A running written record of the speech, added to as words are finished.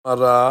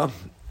Ara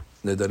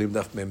Nedarim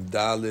Daf Mem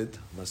Dalid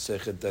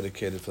Masechet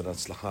dedicated for the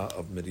Hatzlacha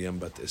of Miriam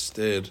Bat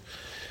Esther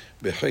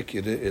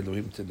Bechek Yireh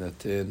Elohim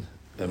Tenaten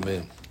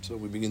Amen. So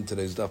we begin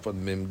today's Daf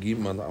on Mem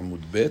Gimal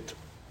Amud Bet,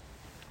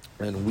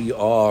 and we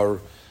are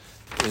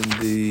in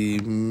the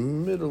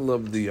middle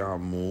of the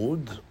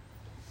Amud,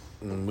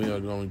 and we are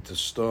going to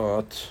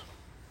start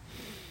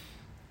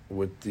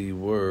with the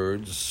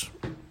words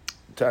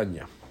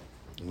Tanya.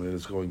 It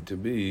is going to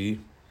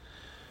be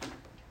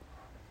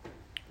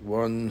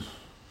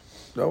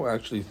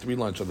three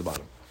lines on the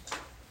bottom.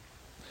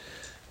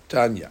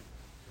 Tanya.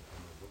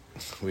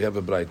 We have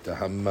a braita.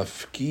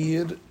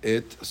 Hamafkir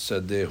et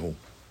sadehu.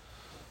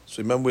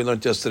 So remember we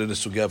learned yesterday the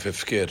sugya of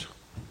hefker.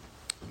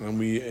 And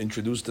we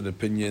introduced an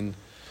opinion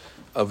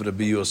of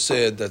Rabbi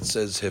Yosef that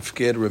says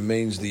hefker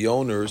remains the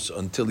owner's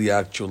until he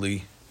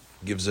actually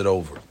gives it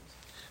over.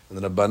 And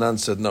then Rabbanan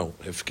said no,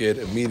 hefker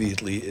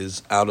immediately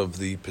is out of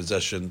the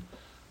possession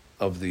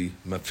of the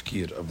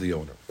mafkir, of the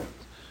owner.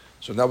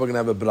 So now we're going to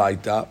have a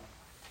braita.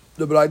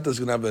 The braita is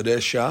going to have a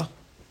resha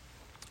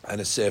and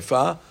a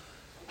sefa,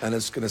 and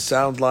it's going to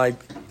sound like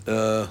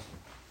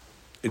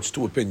it's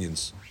two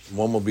opinions.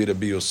 One will be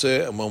Rabbi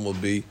Yosef and one will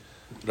be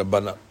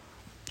Rabbana.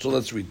 So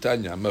let's read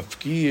Tanya.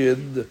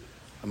 Mafkir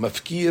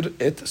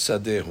et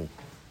sadehu.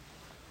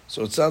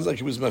 So it sounds like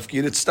he was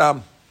mafkir et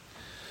stam.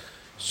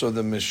 So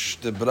the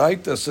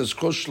braita says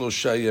kol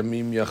shlosha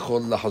yamim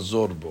yachol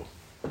lahazor bo.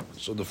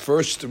 So the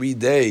first 3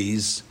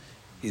 days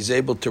he's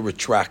able to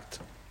retract.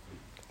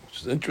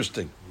 Which is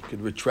interesting. He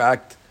could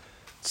retract.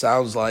 It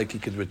sounds like he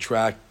could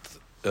retract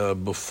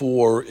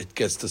before it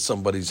gets to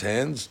somebody's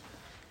hands.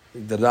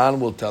 The Ran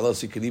will tell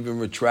us he could even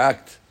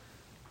retract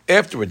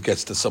after it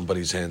gets to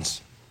somebody's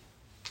hands.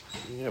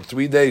 You have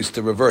 3 days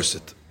to reverse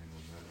it.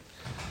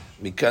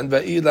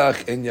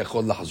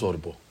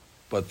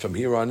 But from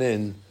here on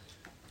in,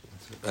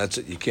 that's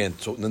it. You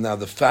can't. So now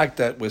the fact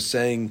that we're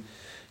saying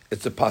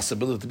it's a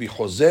possibility to be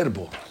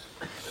chozer,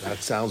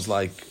 that sounds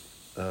like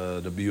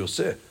Rabbi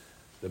Yosef.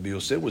 Rabbi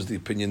Yosef was the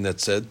opinion that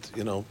said,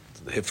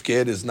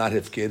 hefker is not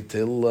hefker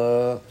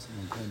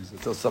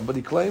till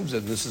somebody claims it.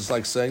 And this is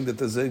like saying that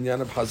there's a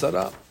inyan of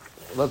hazara.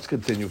 Let's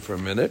continue for a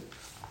minute.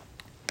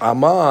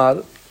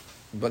 Amar,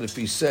 but if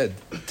he said,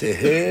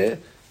 teheh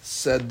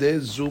sadeh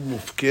zu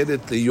mufkeret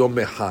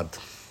liyom echad.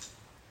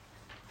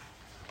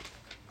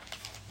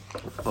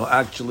 Or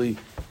actually,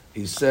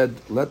 he said,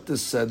 let the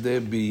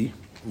sadeh be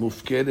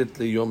mufkeret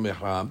liyom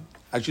echad.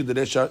 Actually,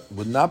 the resha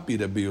would not be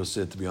Rabbi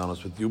Yosef, to be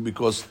honest with you,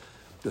 because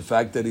the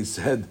fact that he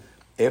said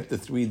after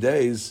 3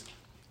 days,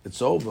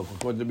 it's over.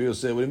 According to Rabbi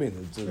Yosef, what do you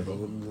mean?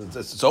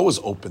 It's always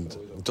opened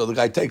until the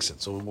guy takes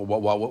it. So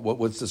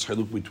what's this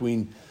haluk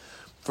between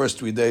first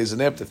 3 days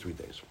and after 3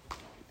 days?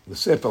 The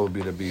sefer would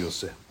be Rabbi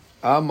Yosef.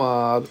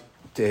 Amar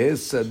teheh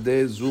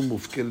sadeh zu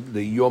mufkeret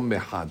liyom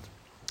echad.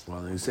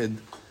 Well, he said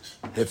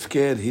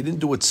hefker. He didn't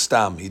do it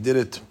stam. He did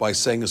it by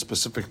saying a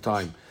specific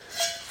time.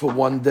 For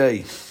 1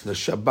 day, the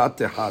Shabbat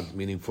Ehad,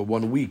 meaning for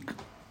 1 week,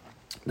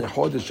 the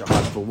Chodesh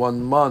Ehad, for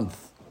 1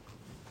 month,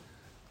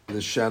 the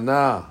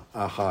Shana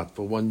Ahad,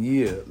 for 1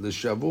 year, the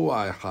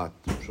Shavua Ahad.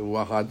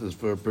 Shavua Ahad is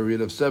for a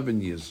period of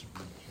 7 years.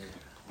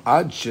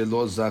 Ad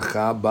Shelo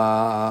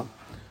Zachaba,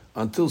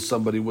 until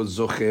somebody was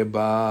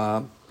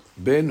Zocheba,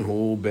 Ben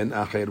Hu, Ben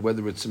Acher,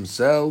 whether it's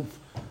himself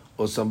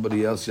or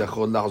somebody else,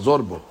 Yachol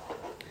Lachzorbo.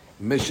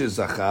 Mishe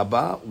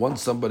Zachaba,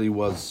 once somebody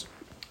was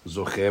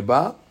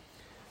Zocheba,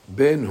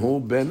 Ben Hu,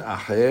 Ben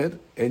Acher,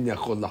 En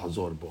Yachol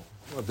Lahazor Bo.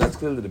 Well, that's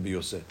clearly the Rabbi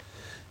Yosef.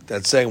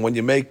 That's saying when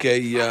you make a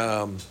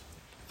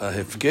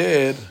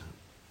hefker,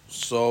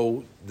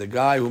 so the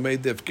guy who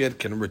made the hefker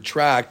can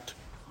retract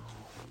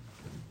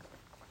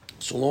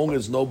so long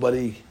as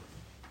nobody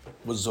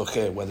was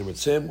zocher, whether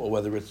it's him or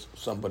whether it's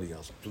somebody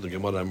else. So the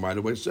Gemara right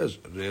away says,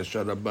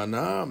 Resha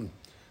Rabbanam,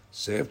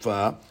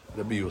 Sefa,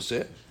 Rabbi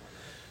Yosef,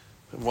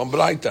 one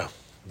braita.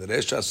 The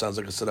Resha sounds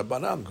like a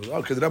Rabbanan.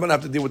 Because the Rabbanan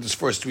have to deal with this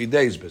first 3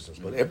 days business.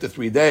 But after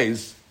 3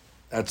 days,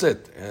 that's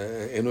it.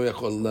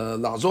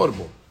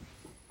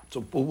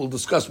 So we'll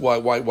discuss why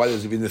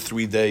there's even a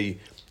 3-day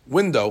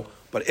window.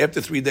 But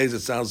after 3 days, it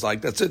sounds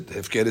like that's it.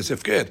 Hefker is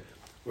hefker.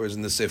 Whereas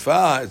in the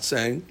Sefer, it's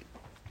saying,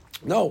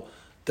 no,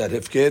 that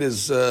hefker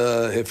is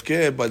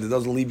hefker, but it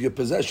doesn't leave your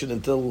possession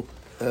until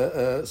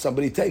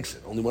somebody takes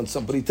it. Only when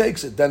somebody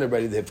takes it, then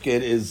already the hefker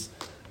is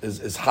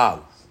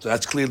hal. So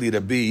that's clearly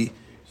Rabbi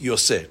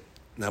Yosef.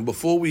 Now,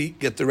 before we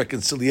get the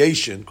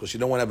reconciliation, because you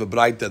don't want to have a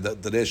braita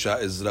that the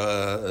Resha is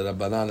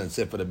Rabbanan and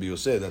Sefer Rabbi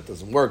Yosef, that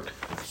doesn't work.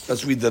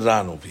 Let's read the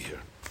Ran over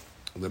here.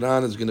 The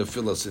Ran is going to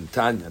fill us in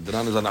Tanya. The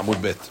Ran is on Amud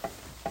Bet.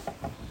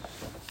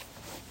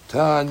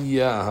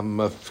 Tanya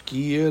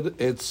hamafkir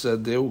et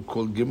sadeu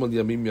kol gimel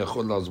yamim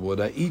yachol lazbo.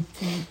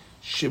 Ra'iti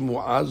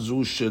shemu'a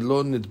zu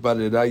shelo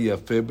nitbarera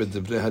yafeh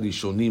b'devrei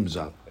harishonim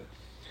zal.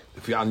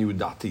 Lefi ani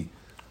udati.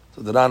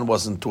 So the Ran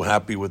wasn't too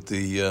happy with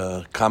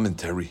the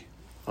commentary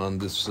on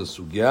this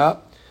sugya,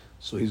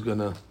 so he's going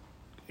to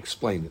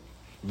explain it.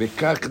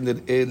 V'kach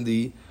nir'eh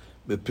li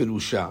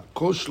b'pirusha.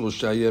 Kol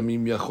shlosha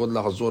yamim yachol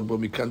lahazor bo,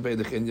 mikan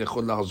ve'elech en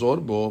yachol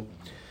lahazor bo,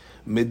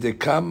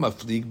 מדקה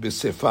מפליג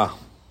בשפה.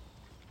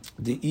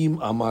 De'im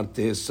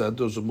amarte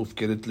sados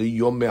mufkeret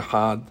liyom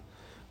echad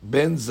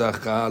ben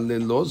zacha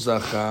lelo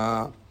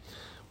zacha,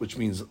 which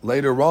means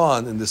later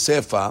on in the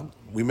Sefer,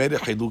 we made a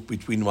chiluk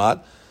between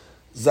what?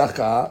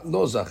 Zacha,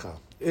 lo zacha.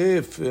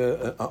 If,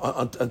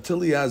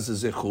 until he has a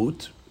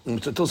zechut,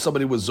 until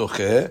somebody was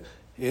zocheh,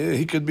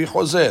 he could be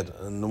choser.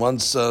 And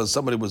once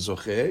somebody was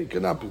zocheh, he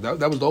cannot be.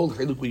 That was the whole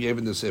chiluk we gave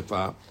in the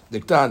Sefer.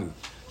 Diktani.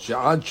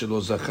 שעד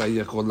שלא זכה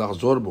יכול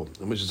לחזור בו.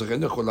 ומי שזכה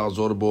יכול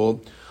לחזור בו,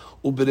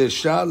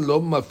 וברשע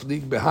לא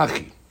מפליג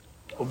בהכי.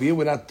 Over here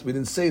we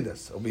didn't say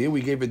this. Over here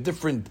we gave a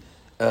different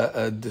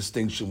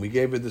distinction. We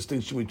gave a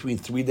distinction between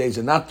 3 days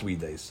and not 3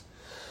 days.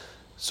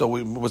 So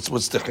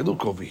what's the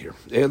chiluk over here?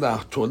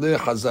 אלא תולה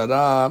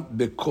חזרה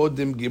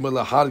בקודם ג'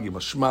 אחר ג'.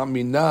 משמע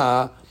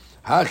מינה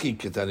הכי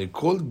קטני.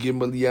 כל ג'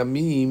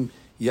 ימים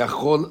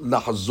יכול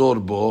לחזור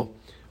בו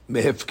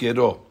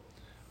מהפקרו.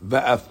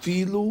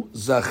 ואפילו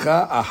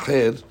זכה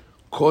אחר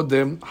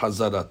קודם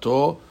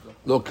חזרתו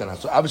לא קנה.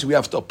 So obviously we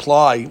have to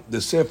apply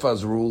the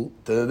Sefer's rule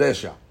to the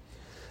Resha.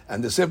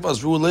 And the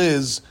Sefer's rule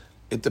is,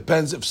 it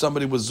depends if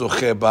somebody was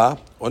zocheba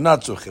or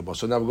not zocheba.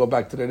 So now we go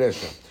back to the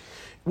Resha.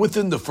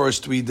 Within the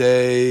first 3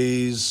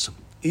 days,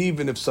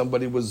 even if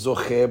somebody was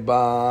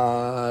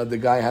zocheba, the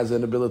guy has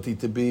an ability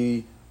to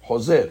be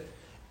choser.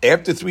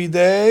 After 3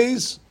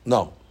 days,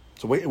 no.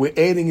 So we're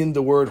adding in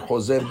the word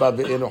chozerba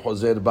ve'eno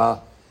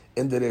chozerba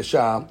in the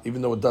Resha,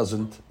 even though it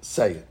doesn't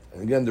say it.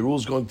 And again, the rule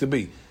is going to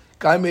be,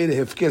 guy made a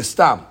hefkir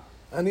stam,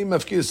 and he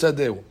mefkir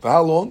sadeu. For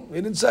how long?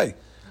 He didn't say.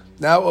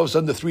 Now, all of a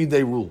sudden, the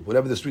 3-day rule,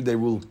 whatever this 3-day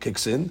rule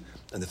kicks in,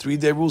 and the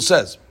 3-day rule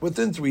says,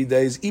 within 3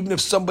 days, even if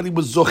somebody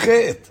was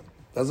zocheh,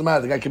 doesn't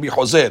matter, the guy can be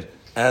choser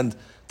and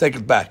take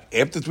it back.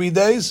 After 3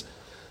 days,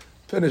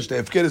 finished. The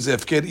hefkir is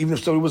hefkir, even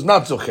if somebody was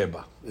not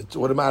zocheba. It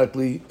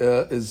automatically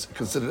is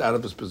considered out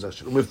of his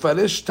possession.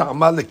 Umefarish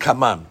ta'amal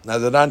lekaman. Now,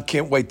 the Ran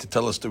can't wait to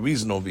tell us the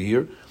reason over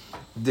here.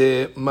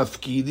 The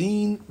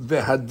mafkirin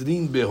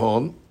vehadrin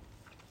behon,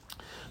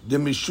 the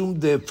mishum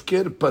de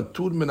hefker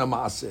patur min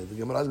ha'maaseh. The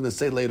Gemara is going to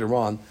say later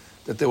on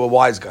that they were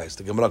wise guys.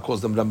 The Gemara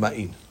calls them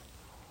Ramma'in.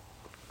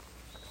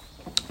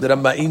 The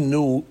Ramma'in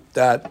knew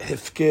that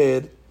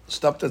hefker,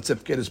 stuff that's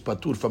hefker is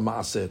patur from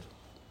maaser.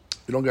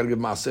 You don't got to give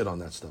maaser on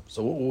that stuff.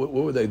 So what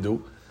would they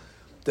do?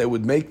 They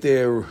would make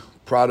their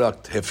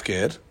product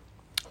hefker,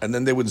 and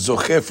then they would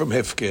zocher from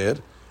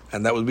hefker,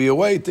 and that would be a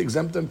way to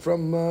exempt them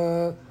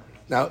from...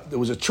 Now, there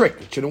was a trick.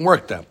 It shouldn't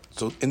work that.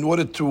 So in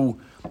order to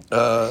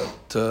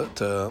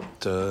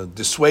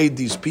dissuade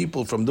these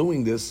people from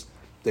doing this,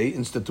 they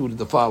instituted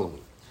the following.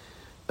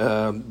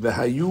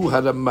 V'hayu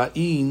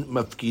haramma'in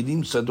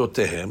mafkidim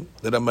sadotehem.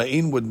 The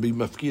Ramma'in would be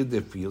mafkid their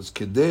fields.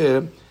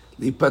 Keder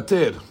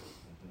lipater.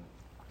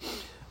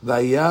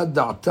 V'haya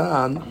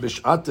da'tan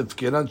b'sh'at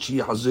hefkeran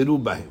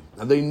sheyachziru bahem.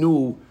 And they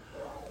knew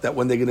that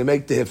when they're going to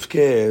make the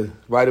hefker,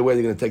 right away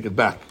they're going to take it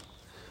back.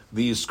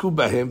 ויזכו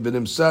בהם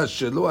ונמצא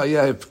שלא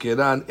היה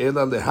הפקרן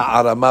אלא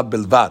להערמה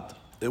בלבד.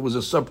 It was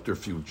a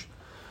subterfuge.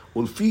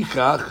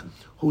 ולפיכך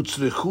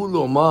הוצרכו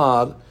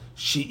לומר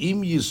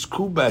שאם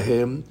יזכו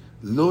בהם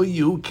לא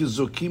יהיו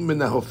כזוכים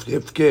מן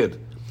ההפקר.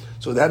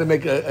 So they had to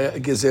make a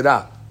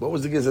gezerah. What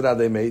was the gezerah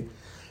they made?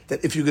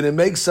 That if you're going to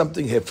make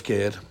something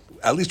hefker,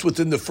 at least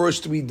within the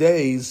first 3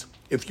 days,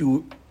 if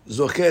you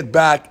zocher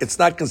back, it's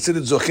not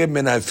considered zocher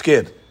min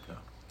ha'hefker.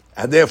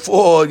 And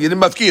therefore, you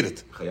didn't mafkir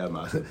it.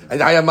 And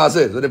hayam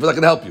mazir, so they're not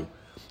going to help you.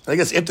 And I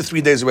guess after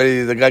 3 days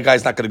already, the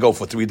guy's not going to go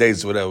for 3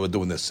 days. Whatever we're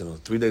doing this,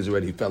 3 days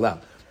already he fell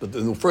out. But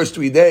in the first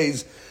 3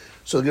 days,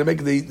 so they're going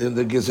to make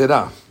the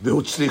gezerah.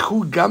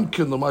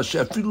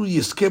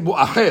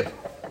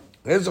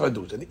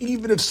 And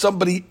even if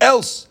somebody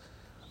else,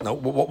 now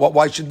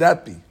why should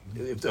that be?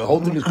 If the whole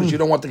thing is because you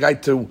don't want the guy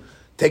to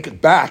take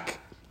it back.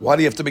 Why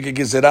do you have to make a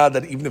gezerah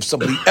that even if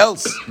somebody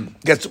else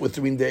gets it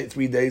within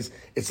 3 days,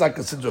 it's not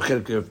considered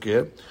zocher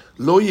k'hefker?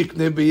 Lo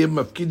yikne b'yem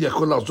mafkid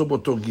yachol lachzor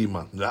b'oto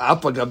gima.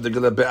 Ve'af agav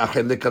degalebe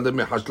acher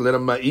lekalem mechash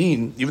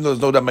le'ramma'in, even though there's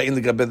no ramma'in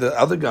legabe the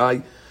other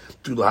guy,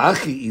 to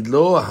l'hachi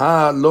ilo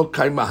ha lo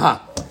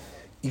kaimaha.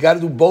 You got to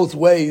do both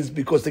ways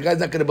because the guy's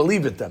not going to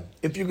believe it then.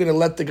 If you're going to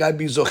let the guy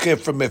be zocher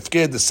from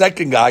hefker, the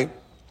second guy,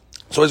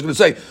 so he's going to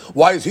say,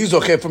 why is he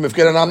zocher from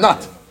hefker and I'm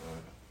not?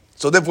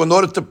 So therefore, in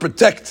order to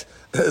protect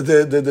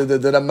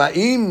the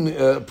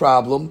Ramma'im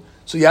problem,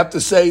 so you have to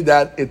say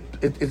that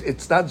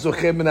it's not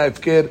Zocher min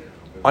ha'hefker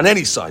on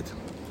any side.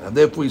 And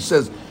therefore he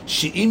says,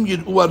 She'im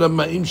yir'u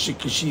ha'Ramma'im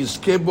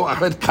she'kishiyizkeh bo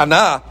acher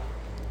kana.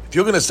 If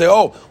you're going to say,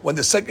 oh, when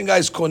the second guy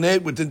is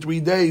konet within 3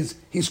 days,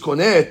 he's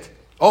konet,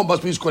 oh,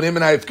 must be he's konet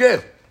min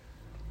ha'hefker.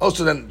 Oh,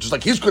 so then, just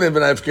like he's konet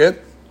min ha'hefker,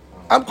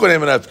 I'm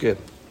konet min ha'hefker.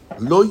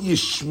 Lo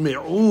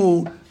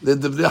yishme'u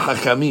le'divrei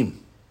hachamim.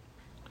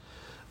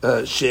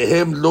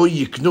 Shehem lo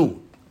yiknu.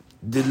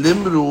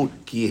 Delimru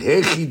ki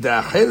hechi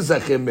da'acher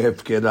zachem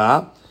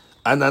mehefkera,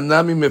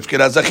 ananami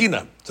mehefkera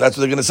zachina. So that's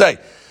what they're going to say.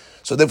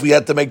 So then we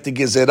had to make the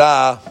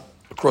gezerah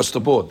across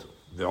the board.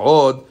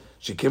 Ve'od,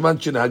 shekevan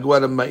shenahagу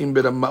haramma'im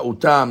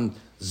beramma'utam,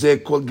 ze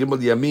kol gimel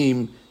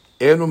yamim,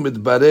 enu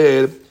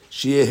mitbarer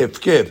sheyeh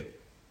hefker.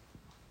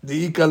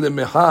 De'ika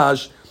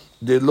lemehash,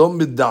 de lo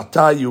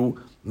midda'tayu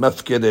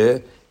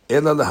mafkere,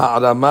 אלא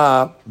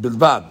להערמה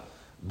בלבד,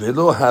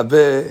 ולא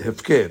הווה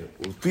הפקר.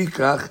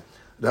 ולפיכך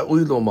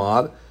ראוי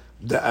לומר,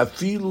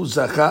 דאפילו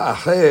זכה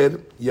אחר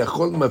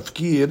יכול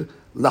מפקיר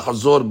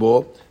לחזור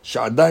בו,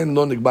 שעדיין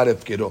לא נגמר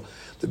הפקרו.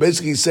 So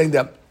basically he's saying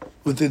that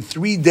within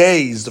 3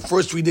 days, the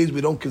first 3 days,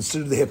 we don't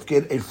consider the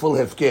hefker a full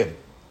hefker,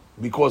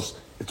 because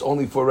it's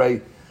only for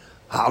a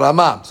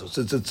harama. So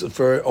since it's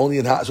for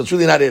only so it's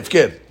really not a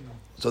hefker.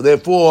 So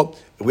therefore,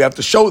 we have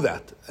to show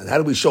that. And how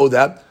do we show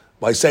that?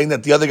 By saying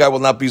that the other guy will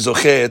not be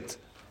zochet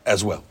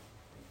as well.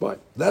 Right.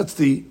 That's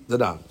the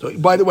Ran. So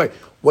by the way,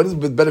 what is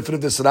the benefit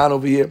of this Ran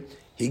over here?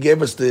 He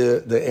gave us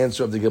the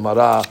answer of the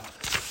Gemara,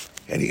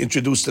 and he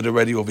introduced it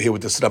already over here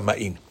with the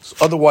Rama'in. So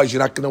otherwise,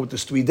 you're not going to know what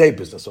this 3-day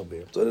business over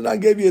here. So then I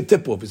gave you a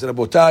tip off. He said,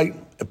 Abotai,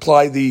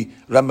 apply the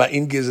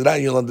Rama'in Gezerah,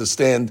 and you'll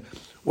understand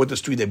what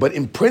this 3-day. But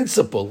in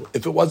principle,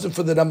 if it wasn't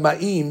for the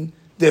Rama'in,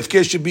 the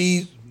Hefker should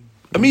be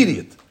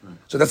immediate.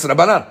 So that's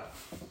Rabbanan.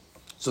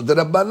 So the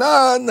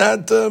Rabbanan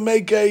had to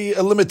make a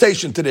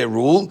limitation to their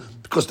rule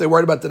because they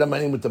worried about the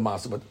Rama'in with the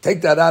Masa. But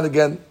take that out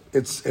again,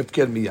 it's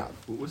Hefker Miyad.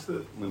 What's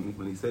the,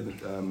 when he said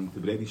the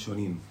Bredi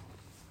Shonim,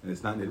 and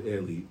it's not net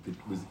early,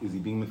 is he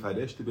being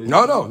Mefadesh?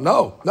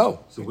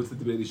 No. So what's the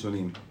Bredi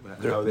Shonim?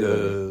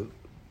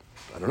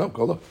 I don't know,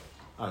 go look.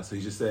 So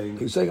he's just saying...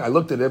 He's saying, I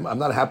looked at him, I'm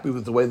not happy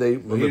with the way they...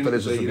 No. He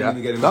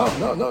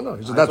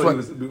said, that's what...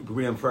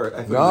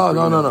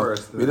 No.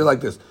 Read it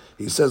like this.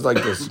 He says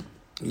like this.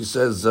 He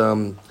says,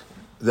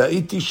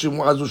 ראיתי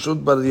שמועה זו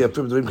שוד בר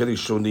יפים דברים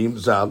כראשונים,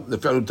 ז"ל,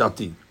 לפי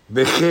ענותתי.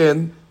 וכן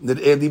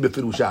נראה לי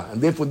בפירושה.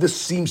 And therefore, this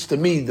seems to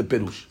me the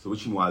pirush. So which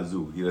שמועה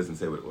זו? He doesn't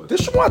say what it was.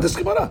 This שמועה, this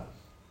Gemara.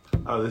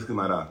 Oh, this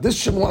Gemara. This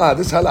שמועה,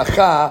 this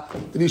halacha,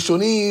 the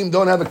Rishonim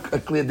don't have a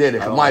clear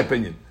data, in my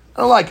opinion. I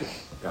don't like it.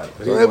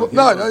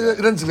 No, it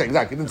didn't say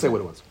exactly. It didn't say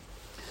what it was.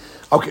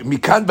 Okay,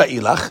 מכאן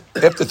ואילך,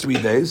 after 3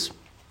 days,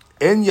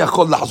 אין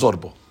יכול לחזור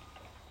בו.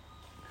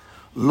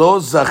 לא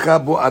זכה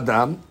בו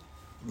אדם,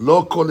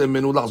 לא כל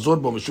ממנו לחזור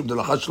בו, משום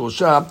דלחת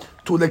שלושה,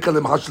 תולקה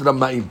למחת של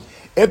רמאים.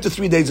 After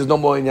 3 days, there's no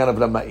more עניין of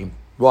רמאים.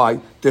 Why?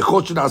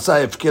 תכות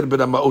שנעשה הפקר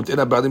ברמאות, אין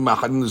הבעלים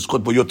מאחרים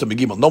לזכות בו יותר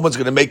מגימל. No one's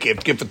going to make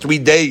it for 3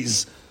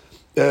 days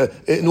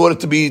in order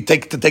to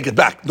take it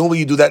back. Normally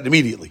you do that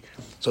immediately.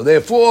 So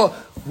therefore,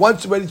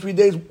 once already 3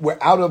 days, we're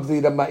out of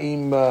the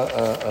Rama'im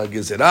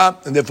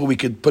Gezerah, and therefore we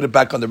could put it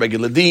back on the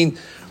regular deen,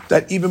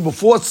 that even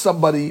before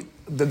somebody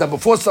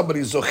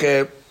is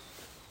zocher,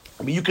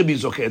 I mean, you can be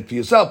zocher for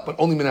yourself, but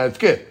only minat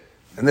hefker,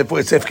 and therefore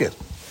it's hefker.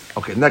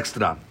 Okay, next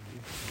Ram.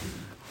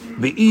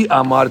 V'i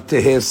amar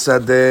teheh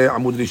sadeh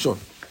amud rishon.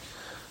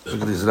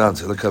 Look at these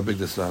Rans. Look how big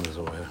this Ran is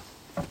over here.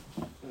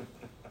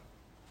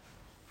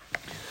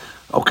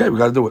 Okay, we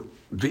got to do it.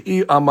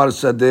 ואי אמר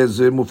שדה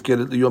זה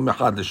מופקרת ליום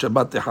אחד,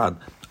 לשבת אחד,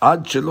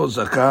 עד שלא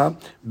זכה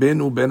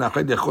בין ובין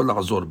אחד יכול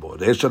לעזור בו.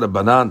 ראש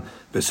הרבנן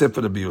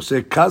בספר רבי יוסף,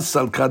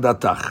 כסלקה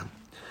דתך.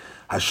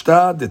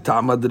 השתה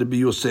דתעמד רבי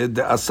יוסף,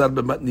 דאסר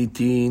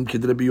במתניתין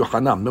כדרבי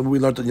יוחנן. Remember we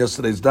learned in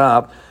yesterday's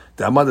daf,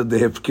 דעמד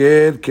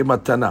דהפקר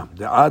כמתנה.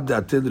 דעד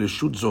דעתל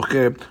רשות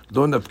זוכה,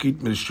 לא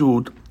נפקיד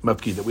מרשות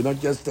mafkida. We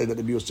learned yesterday that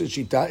the Yosef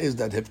Shita is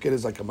that hefker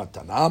is like a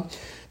matana,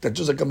 that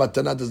just like a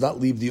matana does not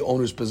leave the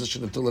owner's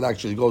possession until it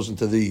actually goes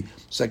into the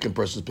second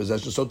person's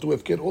possession. So to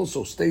hefker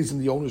also stays in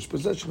the owner's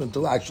possession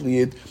until actually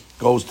it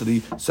goes to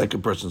the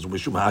second person's. And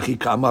that's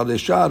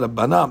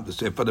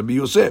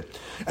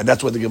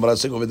what the Gemara is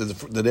saying over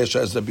the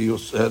Resha is Rabbi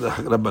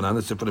Rabbanan,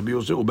 the Sefer Rabbi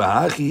Yosef.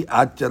 Ubahachi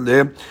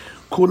atale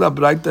kula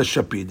braita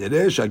shapid.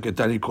 Resha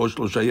ketani kosh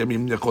lo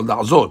shayamim nechol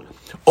la'azor.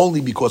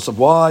 Only because of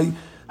why?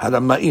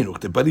 הרמאים,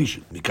 וכתפריש,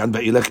 מכאן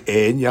ואילך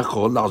אין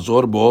יכול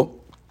לעזור בו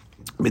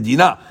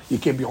מדינה, you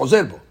can't be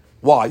עוזר בו.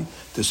 Why?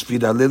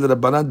 תספיר עלי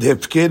לרבנן,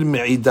 דהפקר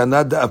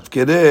מעידנה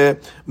דהפקרה,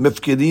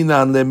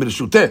 מפקרינן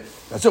למרשותה.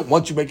 That's it,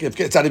 once you make it,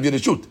 it's out of your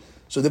reshut.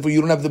 So therefore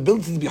you don't have the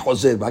ability to be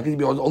עוזר בו.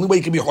 The only way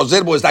you can be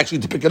עוזר בו is actually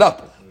to pick it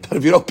up. But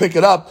if you don't pick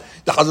it up,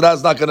 the חזרה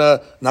is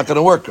not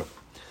gonna work.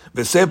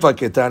 וספר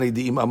קטני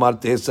דאם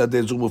אמרת,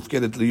 שדה זו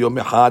מופקרת ליום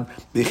אחד,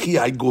 וכי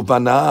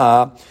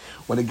הגובנה,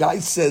 when a guy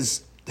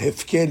says,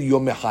 Hefker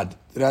Yom Echad.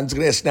 Ran's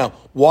going to ask now,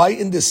 why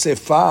in the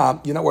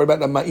Sefa you're not worried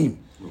about Rama'im?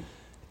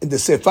 In the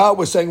Sefa,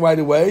 we're saying right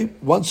away,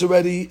 once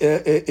already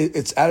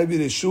it's out of your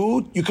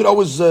reshut, you could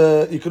always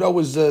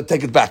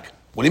take it back.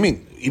 What do you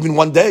mean? Even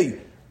 1 day,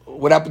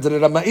 what happened to the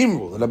Rama'im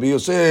rule? Rabbi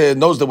Yosef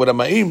knows that with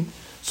Rama'im,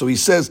 so he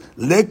says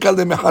Leka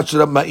lemechad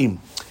Rama'im.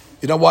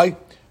 You know why?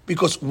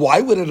 Because why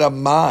would a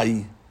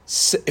Ramai,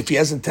 if he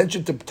has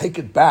intention to take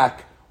it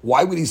back,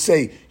 why would he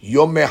say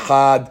Yom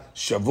Echad,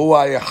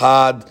 Shavua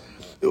Echad?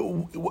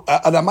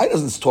 Ramai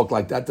doesn't talk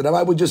like that. The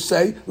Ramai would just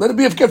say, let it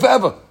be Hefker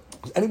forever.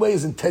 Anyway,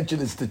 his intention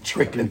is to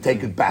trick and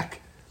take it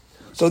back.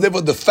 So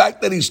therefore, the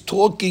fact that he's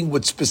talking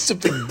with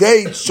specific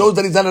dates shows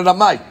that he's not a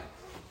Ramai.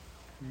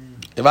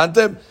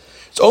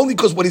 It's only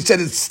because what he said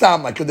is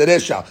stam, like in the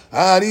Resha.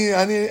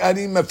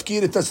 Ani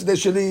mafkir et hasadeh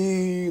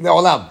sheli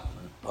le'olam.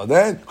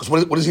 Then, because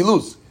what does he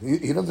lose?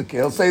 He doesn't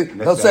care. He'll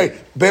say,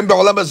 ben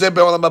be'olam hazeh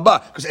be'olam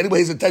haba. Because anyway,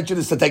 his intention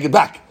is to take it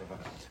back.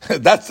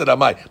 That's the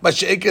Ramai.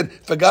 Masha'ikid,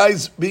 if a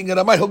guy's being a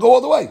Ramai, he'll go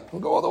all the way.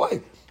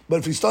 But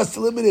if he starts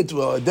to limit it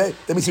to a day,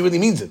 that means he really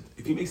means it.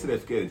 If he makes it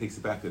hefker and takes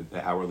it back an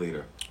hour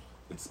later,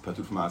 it's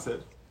patur from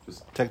Maaser?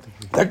 Just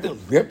Technically.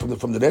 Yeah,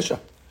 from the Resha.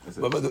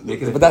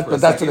 Make it But hefker for a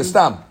that's an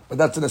second. Istam. But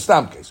that's an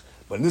Istam case.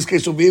 But in this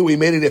case over here, we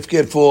made it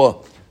Efker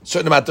for a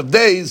certain amount of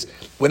days.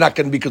 We're not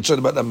going to be concerned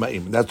about the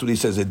Ma'im. And that's what he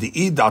says. If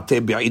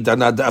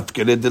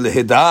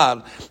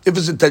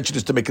his intention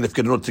is to make it Efker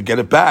in order to get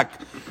it back,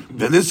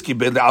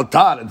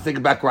 and take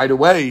it back right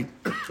away,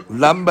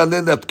 why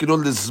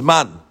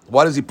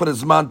does he put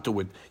his man to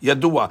it?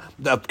 Yadua,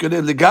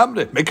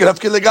 make it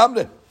Efker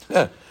legamre.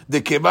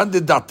 The kevan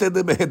the dater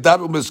the mehedar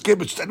umeske,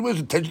 but anyways,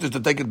 intention is to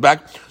take it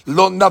back.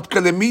 Lo nafka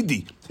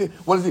lemidi.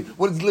 What is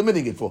he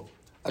limiting it for?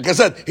 Like I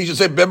said, he should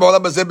say ben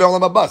ba'olam hazeh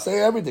be'olam haba. Say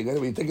everything.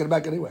 Anyway, you take it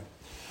back anyway.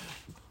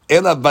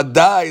 Ela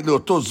vaday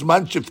leoto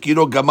zman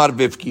shefkiro gamar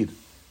vefkir.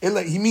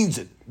 Ela, he means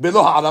it.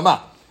 Belo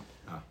ha'arama.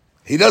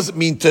 He doesn't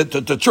mean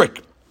to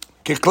trick.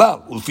 ככלל,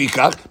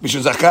 ולפיכך,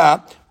 משזכה,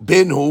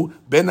 בין הוא,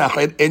 בין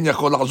האחר, אין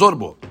יכול לחזור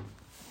בו.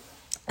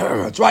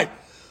 That's right.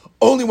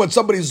 Only when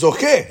somebody is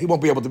zocheh, he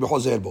won't be able to be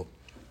choser bo.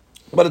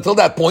 But until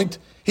that point,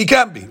 he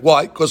can be.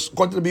 Why? Because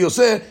according to the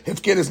Biyoseh,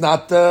 Hefker is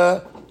not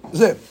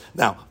zeh.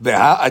 Now,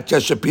 veha atya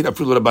shapir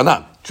afilu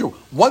Rabbanan. True.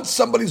 Once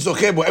somebody is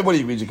zocheh bo,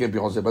 everybody agrees you can't be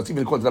choser, but it's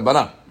even according to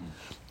Rabbanan.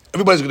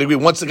 Everybody's going to agree.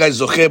 Once the guy is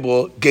zocheh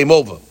bo, game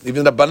over.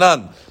 Even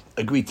Rabbanan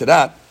agreed to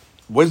that.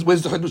 Where's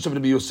the Chidush of the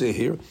Biyoseh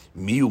here?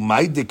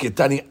 Miyumai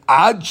deketani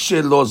ad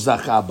shelo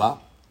zachaba.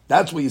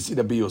 That's where you see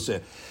the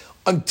Biyoseh.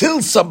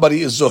 Until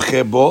somebody is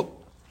zocheh bo,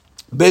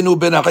 benu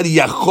ben achar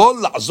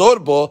yachol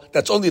la'zor bo,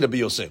 that's only the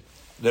Biyoseh.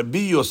 רבי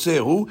יוסי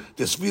הוא,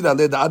 דספירה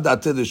לידה עד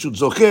דעתה רשות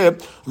זוכה,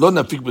 לא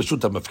נפיק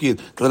ברשות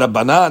המפקיד.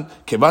 לרבנן,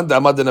 כיוון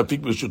דעמד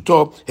נפיק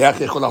ברשותו,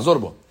 היח יכול לחזור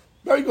בו.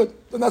 Very good.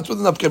 And that's what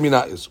the נפקא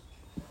מינה is.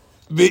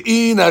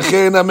 ואין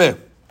אכן אמה.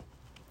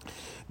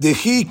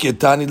 דחי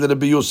קטני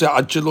לרבי יוסי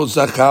עד שלא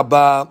זכה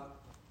בה,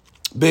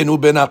 בין הוא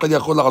בין האחד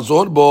יכול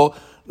לחזור בו,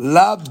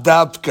 לאו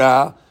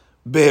דווקא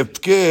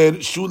בהפקר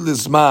שול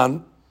לזמן,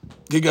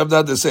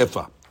 כגבדה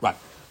דספר. Right.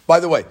 By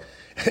the way,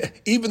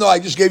 even though I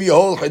just gave you a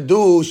whole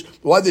chidush,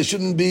 why there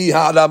shouldn't be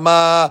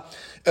harama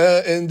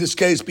in this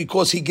case,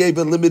 because he gave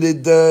a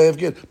limited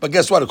hefker. But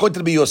guess what? According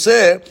to the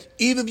Biyoseh,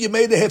 even if you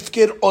made a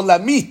hefker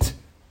olamit,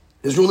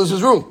 his rule is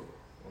his rule.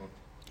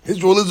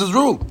 His rule is his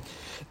rule.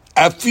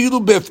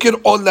 Afilu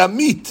behefker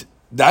olamit,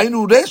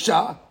 dainu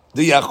resha,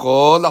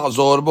 diyachol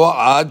la'azor bo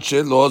ad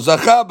shelo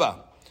zachaba.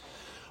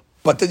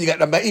 But then you got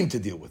Rama'im to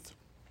deal with.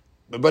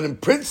 But in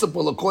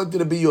principle, according to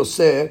the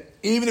Biyoseh,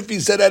 even if he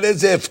said that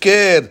is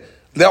hefker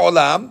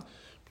le'olam,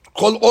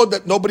 kol od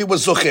that nobody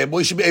was zocheh,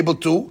 we should be able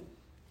to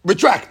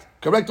retract.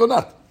 Correct or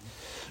not?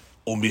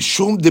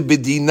 Umishum de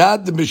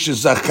bedina de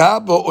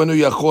mishizacha bo onu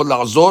yachol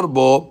la'azor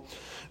bo.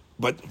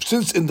 But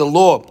since in the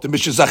law the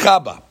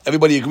mishizacha,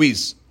 everybody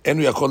agrees,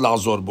 enu yachol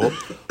la'azor bo,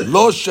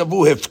 lo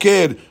shavu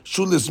hefker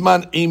shul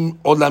zman im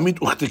olamit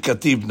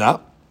uchtikativna,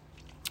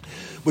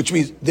 which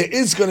means there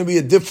is going to be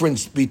a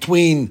difference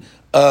between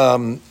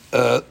the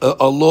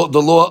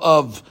law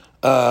of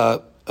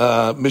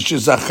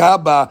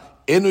mishizacha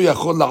enu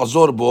yachol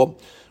la'azor bo.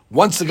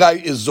 Once the guy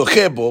is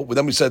zochebo,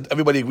 then we said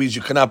everybody agrees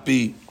you cannot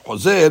be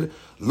choser.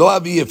 Lo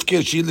avi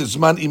hefker shil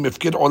zman im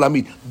hefker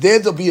olamit.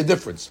 There'll be a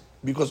difference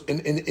because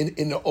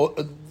in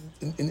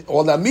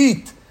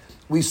olamit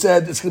we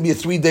said it's going to be a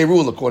 3-day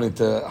rule according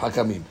to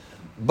Hakamim.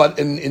 But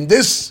in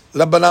this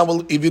Rabbanan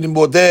will even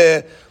more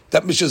there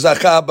that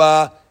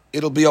mishazachaba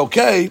it'll be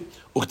okay.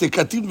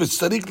 וכתכתיב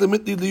וצריך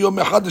למתני ליום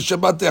אחד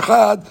לשבת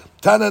אחד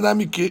תנא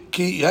נמי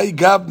כי היא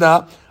גבנה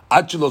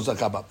עד שלא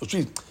זכה בה.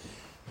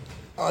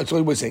 That's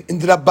what we're saying. In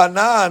the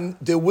Rabbanan,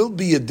 there will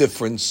be a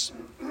difference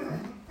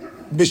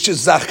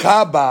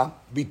Mishazachaba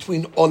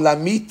between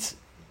Olamit,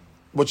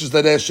 which is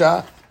the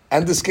Resha,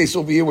 and this case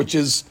over here, which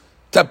is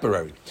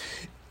temporary.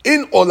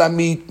 In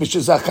Olamit,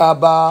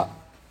 Mishazachaba,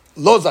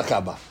 Lo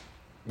Zachaba.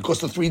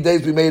 Because the 3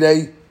 days we made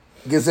a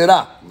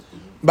Gezerah.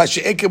 But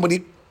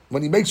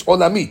when he makes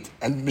Olamit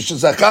and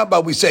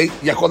Mishazachaba, we say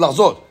Yakol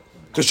Lachzor.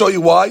 To show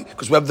you why,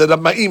 because we have the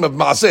Rama'im of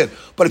Maaser.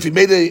 But if he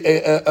made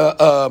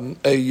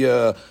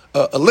a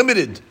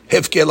limited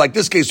hefker like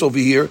this case over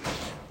here,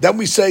 then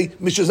we say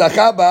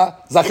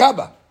Mishazachaba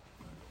Zachaba,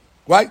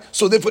 right?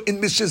 So therefore,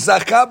 in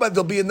Mishazachaba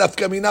there'll be a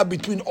nafkamina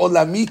between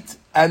Olamit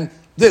and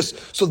this.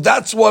 So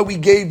that's why we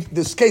gave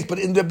this case. But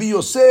in the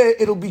Biyoseh,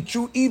 it'll be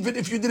true even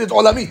if you did it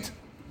Olamit.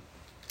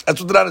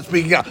 That's what the Ran is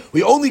speaking out.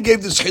 We only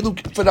gave this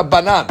chiluk for the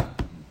banan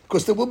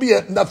because there will be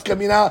a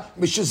nafkamina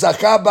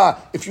Mishazachaba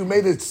if you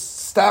made it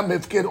stam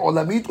hefker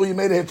olamit, or you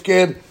made a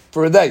hefker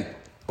for a day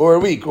or a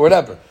week or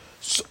whatever.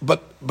 So,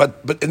 but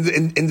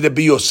in the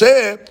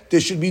Biyoseh, there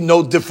should be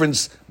no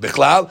difference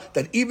bichlal,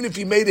 that even if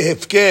he made a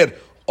hefker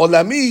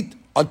olamit,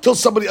 until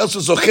somebody else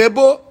is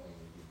zochebo,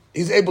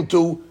 he's able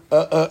to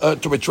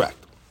retract.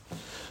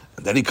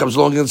 And then he comes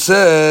along and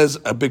says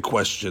a big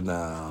question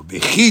now.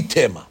 V'chi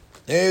tema.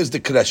 Here's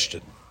the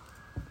question.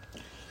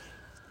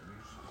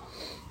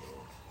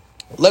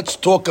 Let's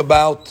talk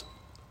about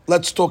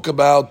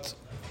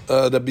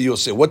the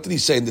Biyoseh. What did he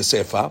say in the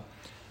Sefer?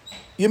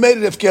 You made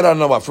it hefker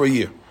anava for a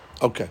year.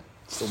 Okay.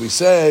 So we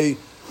say,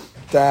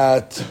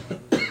 that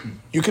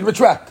you can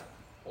retract.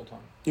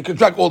 You can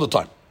retract all the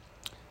time.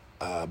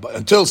 But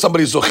until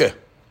somebody's zocheh.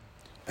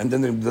 And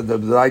then the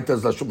right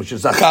does lashon, which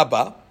is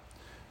zachaba,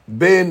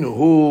 ben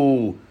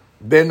hu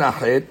ben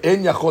ached,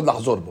 en yachol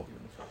lachzor bo.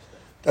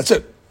 That's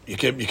it. You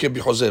can't be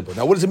chozer bo.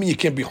 Now, what does it mean you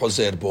can't be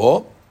chozer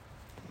bo?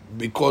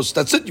 Because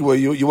that's it. You were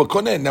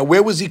koneh. Now,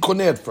 where was he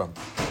koneh from?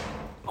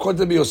 According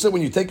to the Yosef,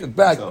 when you take it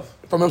back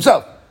from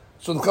himself,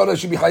 so the chayv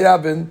should be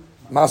hayav in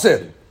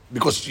maaser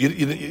because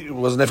it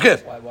wasn't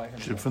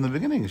hefker. From the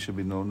beginning, it should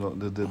be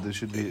there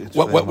should be.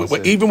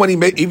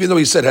 Even though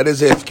he said had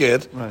his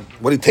hefker, right.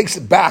 When he takes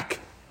it back,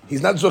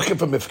 he's not zocheh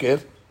from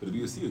hefker. But the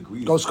BOC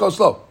agrees. Go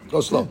slow.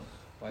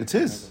 Yeah. It's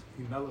his.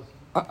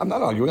 I'm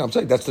not arguing. I'm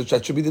saying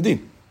that should be the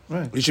din.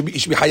 Right. He should be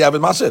hayav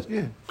in maaser.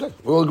 Yeah. Okay,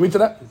 we'll agree to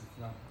that.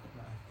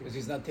 Because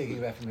he's not taking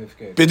it back from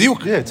Hifked.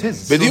 Bediuk. Yeah, it's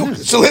his. Bediuk.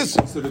 It's still his.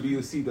 So the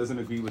BOC doesn't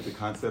agree with the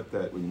concept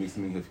that when you make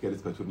something hefker,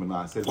 it's patur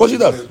mima'aser. Of course he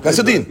does. That's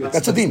a din.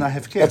 That's a din. It's not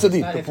hefker. That's a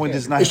din. The point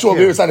is not It's true.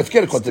 It's hefker. not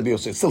hefker according to the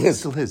BOC. It's still his.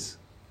 Still his.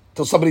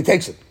 Till somebody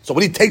takes it. So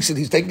when he takes it,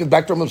 he's taking it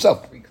back from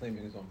himself.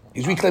 Reclaiming his own property.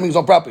 He's reclaiming his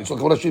own property. So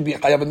Kodesh should be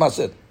hayav in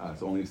maaser.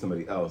 So only if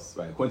somebody else,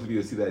 right? According to the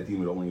BOC, that dean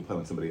would only apply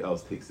when somebody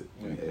else takes it,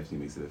 when after he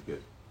makes it hefker.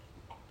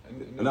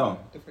 No.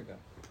 Different guy.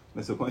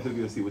 So according to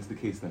the BOC, what's the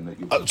case then? That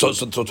you So that's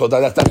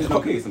There's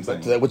no case, I'm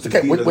saying. What's the The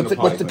case? deed doesn't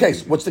apply What's the when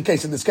case? you- What's the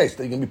case in this case?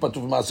 That you're going to be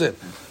patur maaser.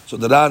 So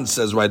the Ran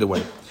says right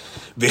away,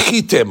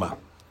 "V'chi tema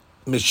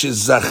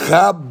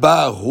mishizacha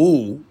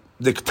bahu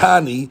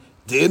diktani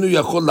de'enu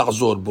yachol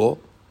lachzor bo,"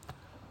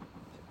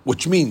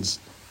 which means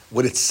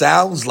what it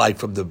sounds like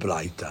from the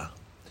Braita,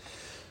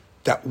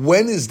 that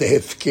when is the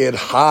hefker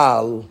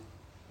hal,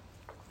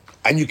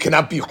 and you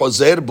cannot be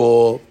chozer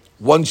bo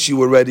once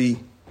you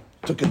already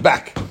took it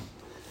back.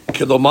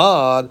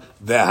 כלומר,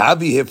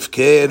 והבי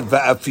הפקר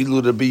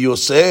ואפילו רבי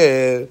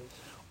יוסף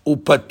הוא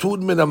פטור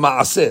מן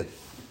המעשר.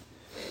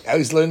 How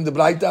he's learning the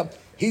Braita?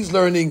 He's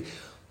learning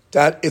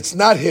that it's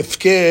not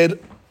hefker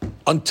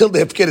until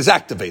the hefker is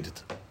activated.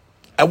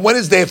 And when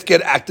is the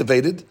hefker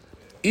activated?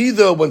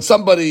 Either when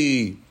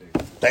somebody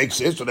takes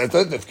it, so that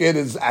the hefker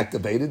is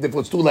activated,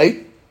 therefore it's too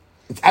late,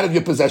 it's out of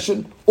your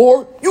possession,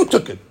 or you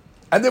took it.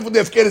 And therefore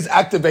the hefker is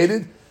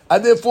activated,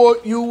 and therefore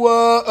you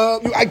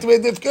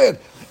activate the hefker.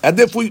 And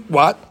therefore,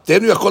 what?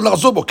 Then you יכול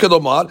לחזור בו,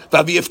 כלומר,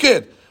 ואבי הפקר.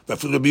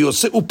 ואפילו רבי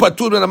יוסף, הוא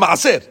פטור מן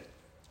המעשר.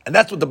 And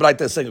that's what the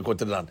Braita is saying according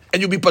to the Ran.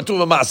 And you'll be patur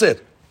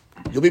v'maaser.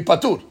 You'll be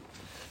patur.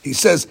 He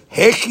says,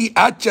 Hechi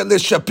atya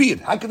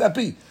leshapir. How can that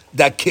be?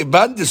 That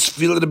kevan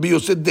desfil Rabbi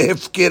Yosef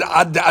dehefker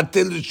ad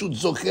de'atel reshut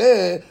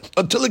zocheh,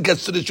 until it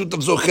gets to the reshut of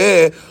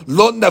zocheh,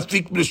 lo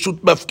nafik reshut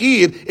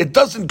mafkir, it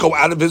doesn't go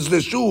out of his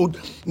reshut.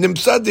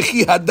 Nimsa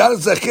dechi hadar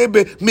zacheh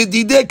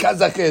medidek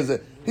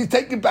hazacheh. He's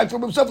taking it back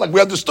from himself, like we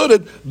understood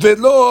it.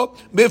 Velo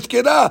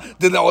mefkera,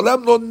 de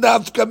le'olam lo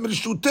nafka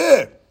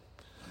mirshuteh.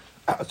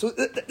 So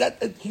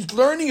he's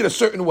learning it a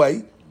certain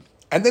way,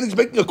 and then he's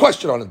making a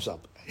question on himself.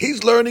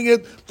 He's learning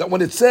it that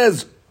when it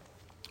says,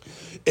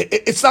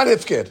 it's not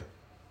hefker,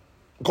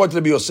 according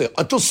to the Yosef,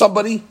 until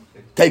somebody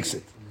takes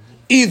it.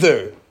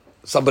 Either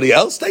somebody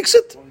else takes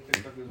it,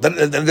 then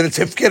it's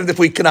hefker, and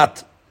therefore he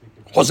cannot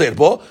chozer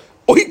bo,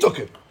 or he took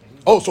it.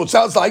 Oh, so it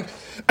sounds like,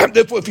 and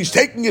therefore if he's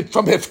taking it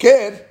from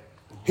hefker,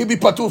 he'd be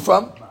patur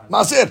from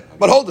maaser.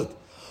 But hold it.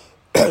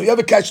 You have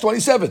a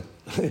catch-27.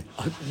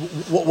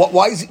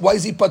 Why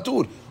is he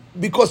patur?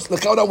 Because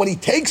when he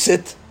takes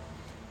it,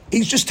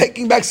 he's just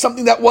taking back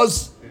something that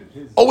was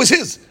always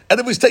his. And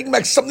if he's taking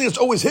back something that's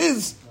always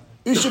his,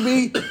 he should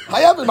be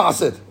hayav in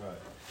maaser.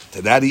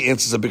 To that he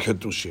answers a big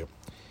hadush here.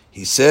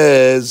 He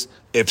says,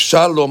 if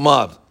Shar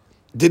Lomar,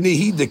 didn't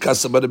he the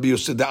kasaba Rabbi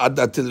Yosef the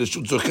adat til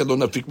reshut zocheh lo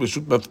nafik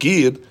reshut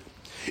mafkir?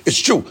 It's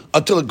true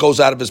until it goes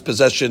out of his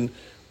possession,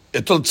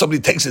 until somebody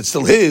takes it, it's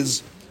still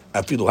his.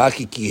 Afilu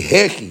haki ki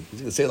hechi. He's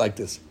going to say it like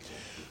this.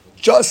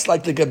 Just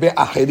like legabe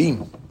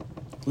acherim,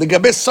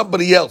 legabe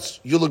somebody else,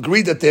 you'll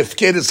agree that the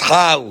hefker is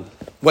hal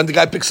when the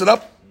guy picks it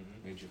up.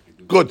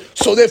 Good.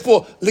 So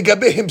therefore,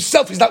 legabe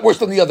himself, he's not worse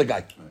than the other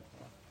guy.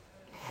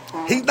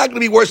 He's not going to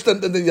be worse than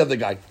the other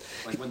guy.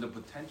 Like when the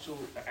potential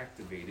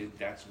activated,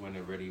 that's when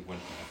it already went.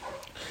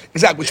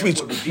 Exactly, which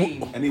means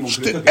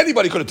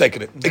anybody could have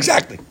taken it.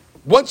 Exactly.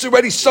 Once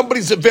already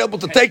somebody's available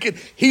to take it,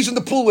 he's in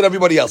the pool with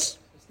everybody else.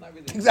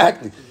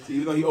 Exactly. So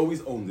even though he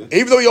always owned it.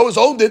 Even though he always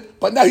owned it,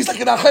 but now he's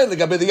like an acher,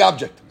 like the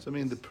object. So I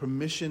mean, the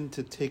permission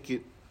to take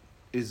it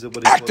is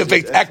what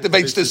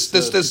Activates this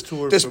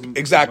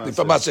exactly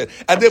from us.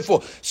 And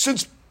therefore,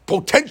 since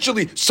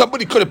potentially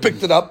somebody could have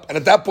picked it up, and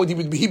at that point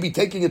he'd be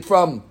taking it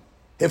from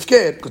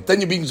hefker, because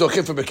then you're being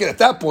zocheh from hefker at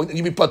that point, and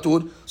you'd be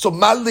patur. So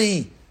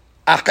mali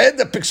acher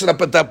that picks it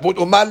up at that point,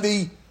 or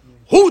mali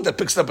who that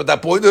picks it up at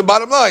that point. The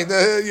bottom line.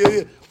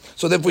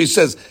 So therefore he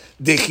says,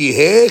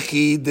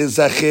 Dechihechi de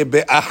zache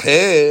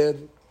be'acher,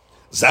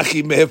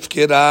 zachi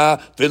mehefkera,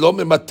 velo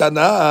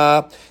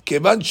mematana,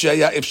 kevan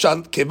shaya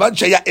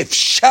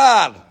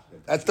efshar,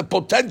 that's the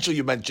potential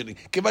you're mentioning,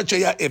 kevan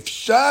shaya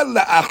efshar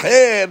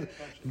la'acher,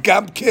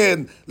 gam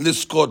ken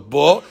liskot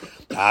bo,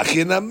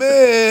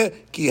 achiname,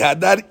 ki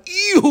hadar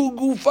ihu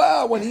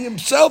gufa, when he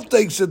himself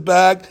takes it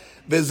back,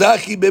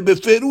 וזכי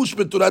בפירוש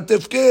בתורת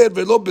הפקר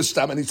ולא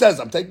בסתם. And he says,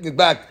 I'm taking it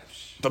back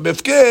from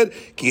הפקר,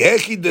 כי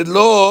הכי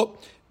דלא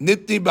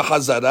ניתני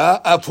בחזרה,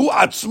 אף הוא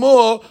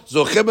עצמו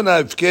זוכה מן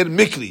ההפקר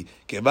מקרי,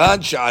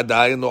 כיוון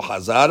שעדיין לא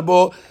חזר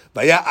בו,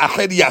 והיה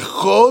אחר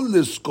יכול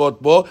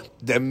לזכות בו,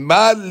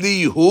 דמה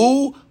לי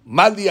הוא,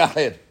 מה לי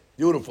אחר.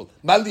 Beautiful.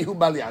 מה לי הוא,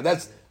 מה לי אחר.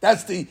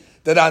 That's the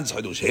Ran's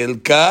חידוש.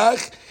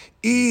 הלקח,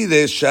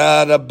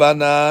 אירשה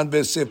רבנן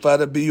בספר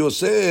רבי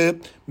יוסף,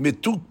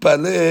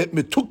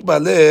 מתוק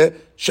מלא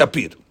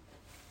שפיר.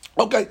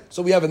 Okay,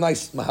 so we have a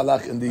nice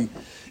mahalach in the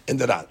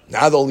Ran.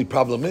 Now the only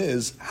problem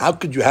is, how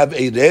could you have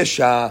a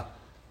resha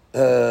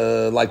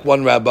like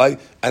one rabbi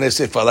and a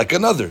sefer like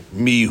another?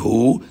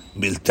 Mihu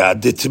milta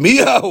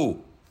detmiyahu.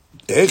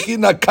 Echi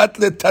nakat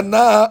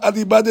letana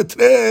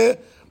alibadetre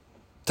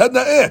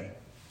tanaeh.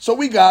 So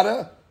we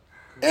gotta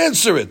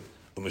answer it.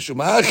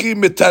 Umishumachi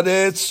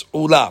mitaretz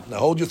ulam. Now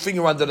hold your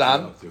finger on the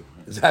Ran.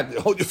 Exactly.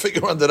 Hold your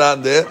finger on the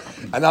Ran there,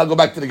 and I'll go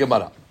back to the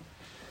Gemara.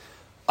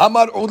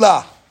 Amar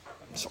ulah.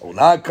 So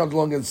Ulah comes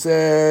along and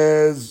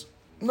says,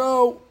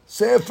 no,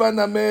 Sefer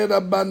Nameh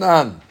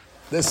Rabbanan.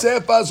 The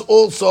Sefer is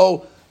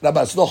also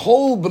Rabbanan. So the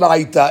whole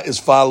Braita is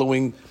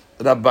following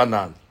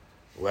Rabbanan.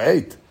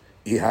 Wait.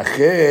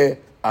 Ihache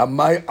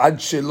amai ad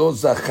shelo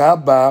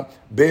zachaba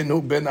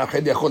benu ben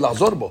achel yachol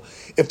lahzor bo.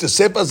 If the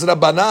Sefer is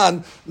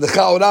Rabbanan,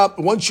 l'chaora,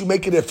 once you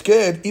make it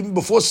hefker, even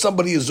before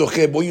somebody is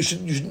zocher bo, you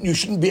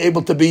shouldn't be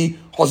able to be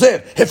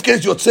hozer. Hefker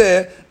is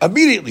yotzeh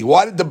immediately.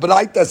 Why did the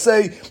Braita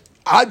say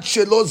Ad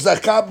shelo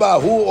zaka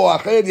bahu or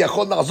acher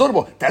yachol nachzor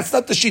bo? That's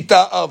not the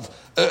shita of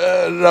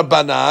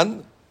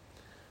Rabbanan.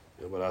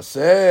 Gemara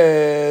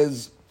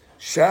says,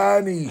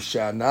 Shani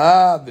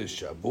shana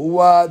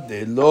v'shavua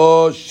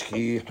delo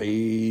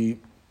shchichi.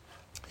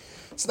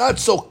 It's not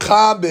so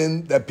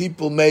common that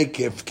people make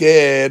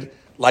hefker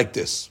like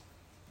this.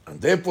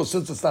 And therefore,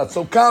 since it's not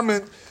so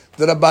common,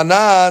 the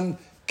Rabbanan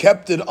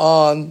kept it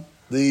on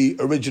the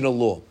original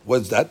law.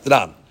 What's that?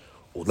 Ran.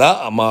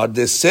 Ula amar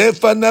de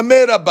sefer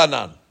nameh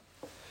Rabbanan.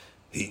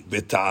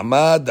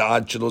 בטעמה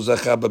דעת שלא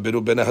זכה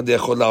בבירור בין אחד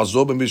יכול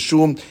לעזור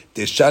במשום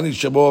תשני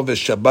שבוע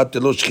ושבת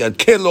תלא שחייה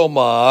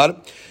כלומר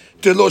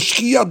תלא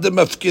שחייה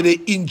דמפקרי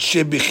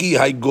אינשה בכי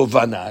היי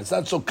גובנה. It's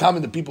not so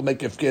common that people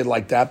make הפקר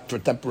like that for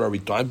temporary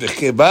time.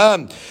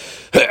 וכיוון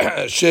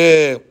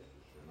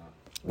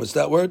what's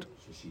that word?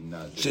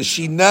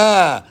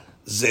 ששינה.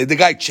 The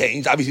guy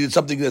changed. Obviously, it's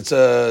something that's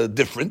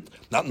different,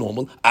 not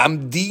normal.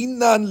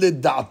 Amdinan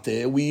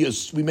ledate. We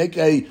make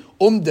a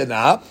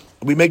umdana.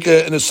 We make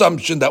an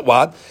assumption that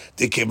what?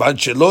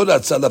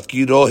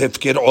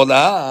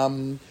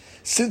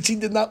 Since he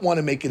did not want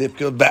to make it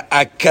hefker,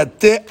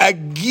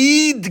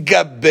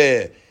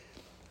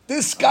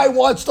 this guy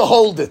wants to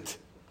hold it.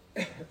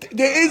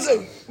 There is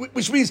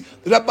which means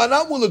the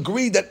Rabbanan will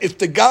agree that if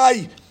the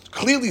guy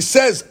clearly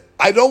says,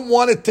 I don't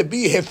want it to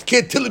be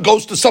hefker till it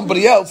goes to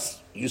somebody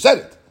else, you said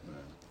it.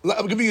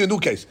 I'm giving you a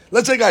new case.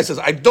 Let's say a guy says,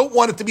 I don't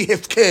want it to be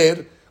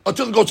hefker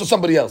until it goes to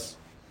somebody else.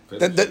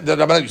 Then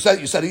you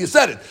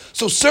said it.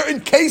 So certain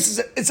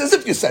cases, it's as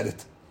if you said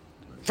it.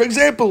 For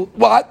example,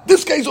 what?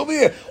 This case over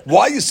here.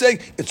 Why are you saying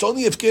it's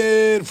only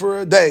hefker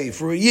for a day,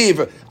 for a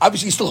year?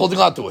 Obviously, you're still holding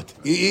on to it.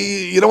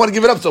 You don't want to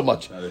give it up so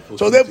much.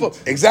 So therefore,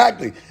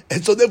 exactly.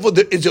 And so therefore,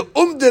 there is a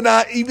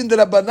umdana, even the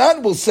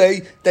Rabbanan will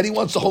say that he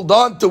wants to hold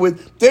on to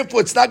it. Therefore,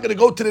 it's not going to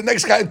go to the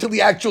next guy until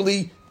he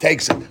actually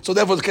takes it. So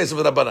therefore, it's the case of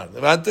the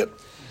Rabbanan.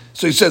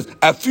 So he says,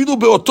 "Afilu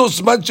beoto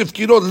zman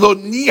shefkiro lo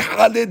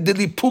nichale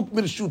delipuk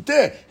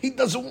mirshuteh." He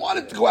doesn't want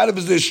it to go out of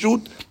his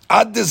reshut.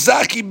 Ad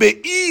dezaki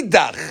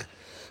beidach.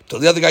 So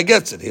the other guy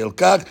gets it.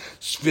 Hilkach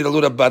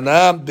sfiralu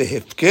Rabbanan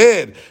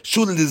behefker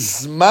shul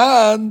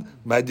lizman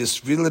my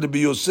desfil Rabbi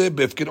Yosef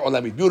behefker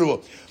olamit.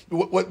 Beautiful.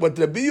 What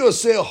Rabbi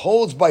Yosef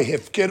holds by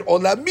hefker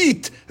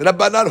olamit,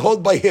 Rabbanan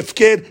hold by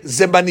hefker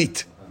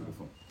zemanit.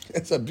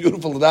 It's a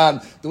beautiful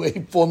Ran, the way he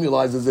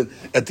formalizes it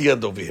at the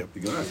end over here. The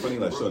Gemara is funny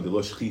like Shon, the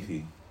lo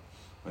shchichi.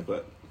 Like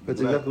what?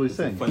 That's exactly what he's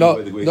saying.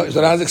 No,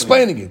 so I was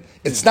explaining it.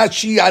 It's not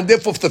Shia, and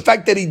therefore the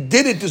fact that he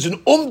did it is an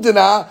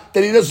umdana,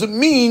 that he doesn't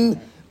mean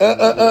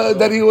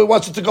that he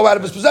wants it to go out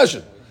of his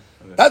possession.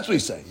 That's what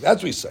he's saying.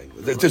 That's what he's saying.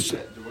 The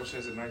Rosh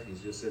says it nicely. He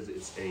just says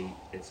it's a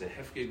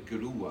hefker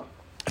gerua.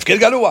 Hefker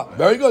garua,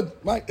 very good.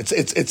 Right?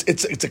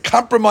 It's a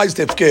compromised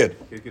hefker,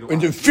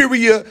 an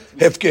inferior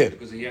hefker.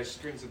 Because he has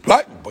strings of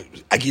Right?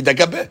 Agida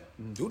gabe,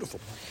 beautiful.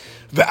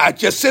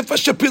 Ve'at Yosef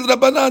Shapil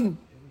Rabbanan,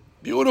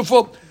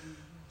 beautiful.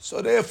 So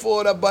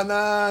therefore,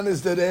 Rabbanan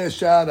is the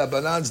Resha,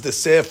 Rabbanan's the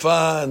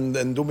Sefer,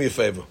 and do me a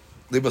favor,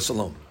 leave us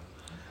alone.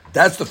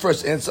 That's the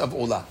first answer of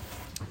Ula.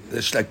 The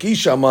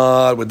Shlakish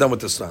Amar, we're done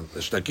with this one.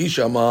 The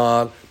Shlakish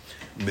Amar,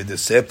 with the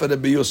Sefer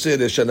Rabbi Yosef,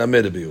 Resha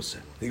Nameh Rabbi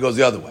Yosef. He goes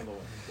the other way.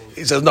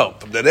 He says, no,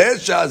 from the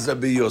Resha is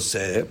Rabbi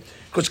Yosef,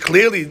 because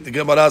clearly the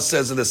Gemara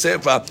says in the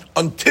Sefer,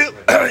 until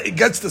it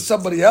gets to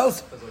somebody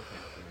else,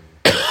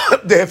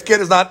 the Hefker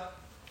is not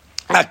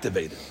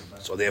activated.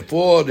 So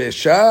therefore,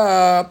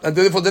 Resha, and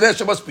therefore the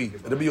Resha must be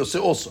Rabbi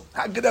Yosef also.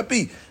 How could that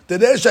be? The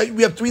Resha,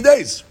 we have 3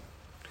 days.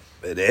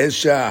 The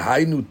Resha,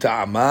 Hainu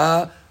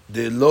Ta'ama,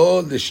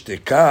 Delo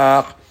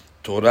Lishtekach,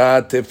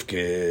 Torah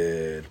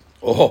Tifkir.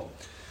 Oh,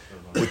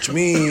 which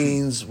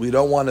means we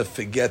don't want to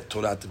forget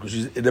Torah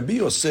Tifkir. Rabbi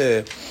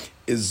Yosef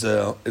is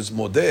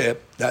modeh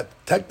that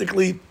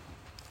technically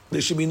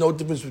there should be no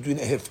difference between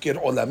a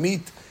Hefkir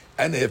Olamit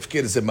and a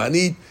Hefkir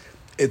Zemanit.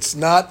 It's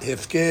not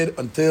Hefkir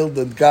until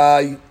the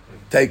guy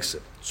takes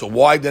it. So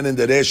why then in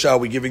the Resha are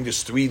we giving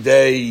this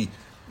 3-day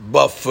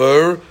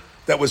buffer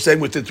that we're saying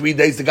with the 3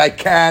 days the guy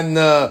can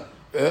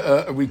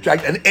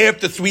retract, and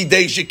after 3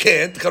 days you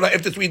can't?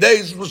 After 3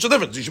 days, what's the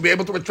difference? You should be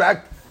able to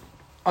retract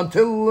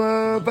until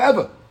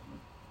forever.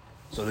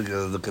 So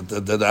look at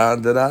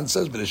the Ran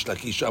says, "B'Reish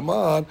Lakish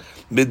Amar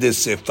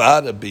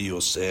b'desefar Rabbi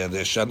Yosef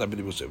Reshan Rabbi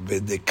Yosef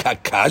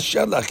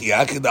v'dekakasha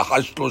lachiach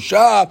dahash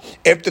shlosha."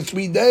 After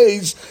 3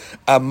 days,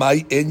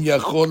 amay en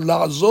yachol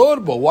la'azor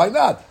bo. Why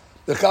not?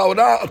 The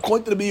Chaura,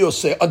 according to Rabbi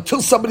Yosef,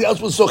 until somebody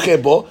else was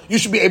zocheh bo, you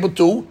should be able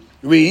to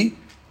retract.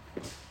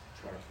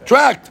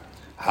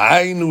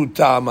 Haynu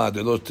tama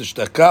de lo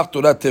tishtakach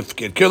Torah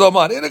tifkir.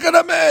 Kilomar ina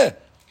kanameh.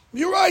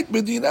 You're right,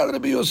 Medina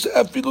Rabbi Yosef,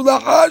 אפילו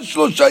לאחר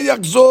 3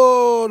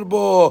 יחזור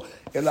בו.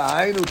 אלא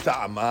היינו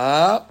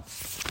טעמה.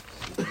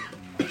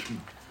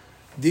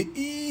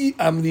 דאי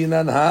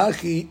אמרינן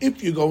הכי,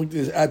 if you're going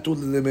to add to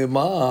the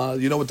לממה,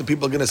 you know what the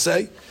people are going to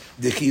say?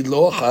 דכי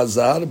לא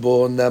חזר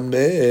בו נמה,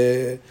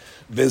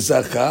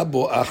 וזכה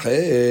בו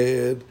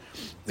אחר.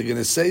 They're going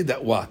to say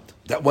that what?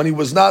 That when he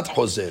was not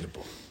חוזר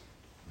בו.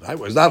 Right?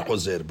 Was not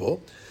חוזר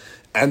בו.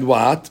 And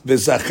what?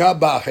 וזכה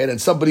באחר,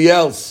 and somebody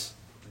else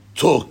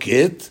took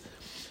it,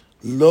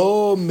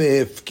 lo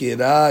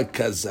mefkira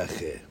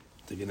kazache.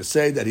 They're going to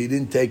say that he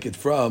didn't take it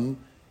from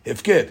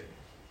Hefkir.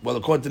 Well,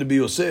 according to the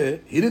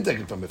Biyoseh, he didn't take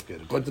it from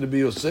Hefkir. According to the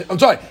Biyoseh, I'm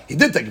sorry, he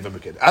did take it from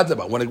Hefkir.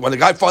 When the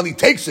guy finally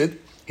takes it,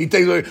 he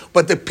takes it.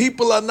 But the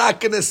people are not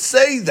going to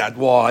say that.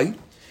 Why?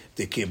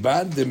 Because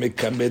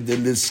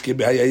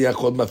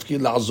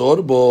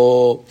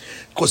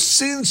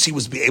since he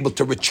was able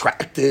to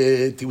retract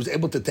it, he was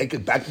able to take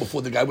it back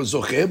before the guy was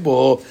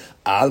zochebo.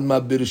 Alma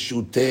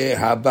birshute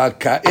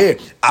habakae.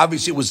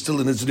 Obviously, it was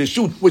still in his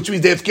reshut, which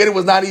means the hefker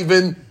was not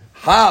even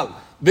hal.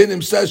 Ben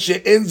himself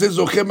she'en ze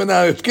zochem min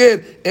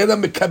ha'hefker ela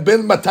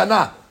mekabel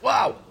matana.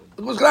 Wow,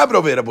 what's going to happen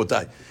over here,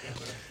 Rabotai?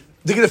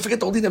 They're going to forget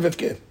the whole din of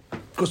hefker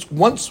because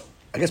once.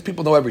 I guess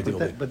people know everything.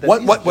 Watch. No,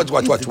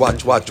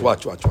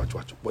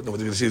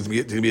 there's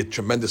going to be a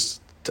tremendous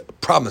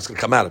problem that's going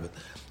to come out of it.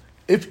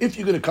 If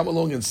you're going to come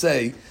along and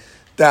say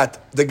that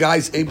the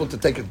guy's able to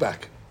take it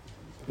back,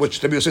 which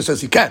the Yosef says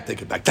he can't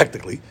take it back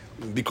technically,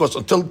 because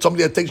until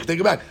somebody takes it,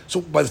 take it back.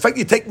 So by the fact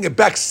you're taking it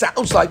back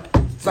sounds like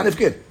it's not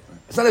ifkir.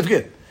 It's not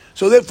ifkir.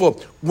 So therefore,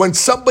 when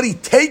somebody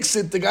takes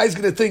it, the guy's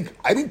going to think,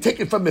 I didn't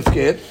take it from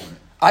ifkir.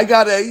 I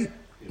got a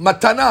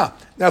matana.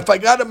 Now, if I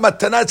got a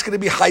matana, it's going to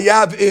be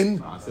hayav in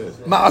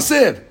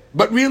ma'aser.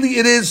 But really,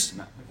 it is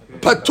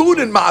patur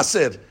in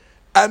ma'aser.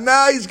 And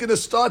now he's going to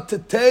start to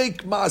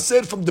take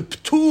ma'aser from the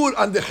patur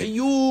and the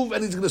hayuv,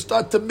 and he's going to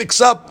start to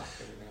mix up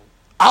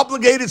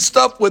obligated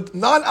stuff with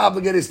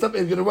non-obligated stuff,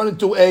 and he's going to run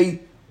into a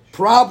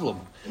problem.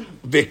 He's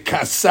going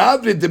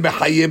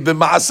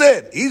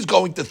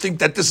to think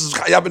that this is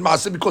hayav in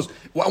ma'aser because,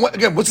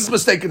 again, what's his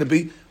mistake going to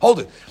be? Hold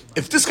it.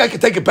 If this guy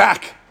can take it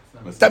back,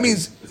 that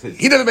means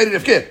he never made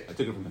it ifkir. I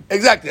took it from him.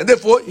 Exactly. And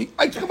therefore,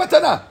 I took a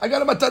matana. I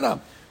got a matana.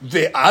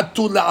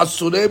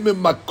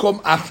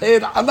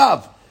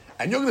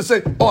 And you're going to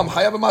say, oh, I'm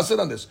hayav and maaser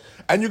on this.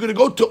 And you're going to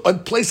go to a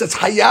place that's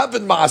hayav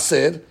and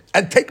maaser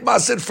and take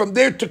maaser from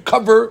there to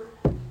cover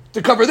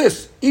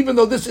this, even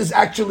though this is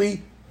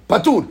actually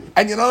patur.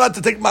 And you're not allowed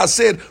to take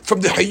maaser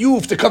from the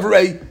hayuv to cover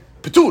a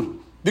patur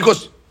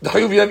because the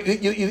hayuv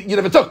you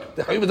never took.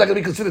 The hayuv is not going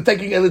to be considered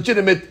taking a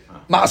legitimate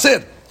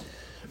maaser.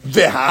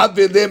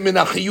 והבלה מן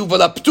החיוב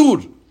על הפטור,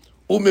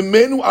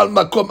 וממנו על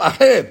מקום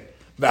אחר,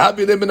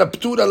 והבלה מן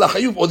הפטור על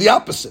החיוב, or the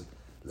opposite.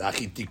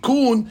 לאחי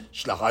תיקון,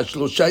 שלחה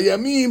 3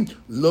 ימים,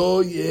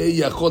 לא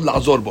יכול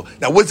לעזור בו.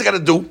 Now, what's it got to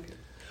do?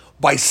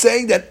 By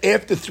saying that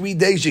after 3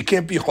 days you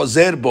can't be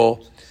חוזר בו,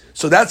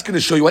 so that's going to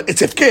show you what?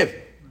 It's hefker.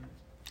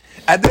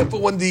 And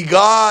therefore, when the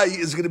guy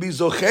is going to be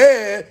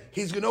zocher,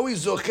 he's going to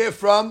always zocher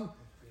from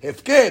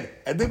hefker.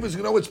 And therefore, he's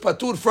going to know it's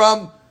patur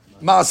from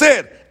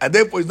maaser. And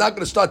therefore, he's not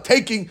going to start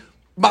taking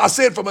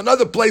maaser from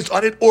another place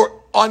on it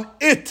or on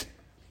it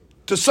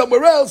to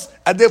somewhere else,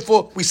 and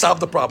therefore we solve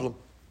the problem.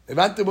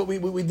 Imagine what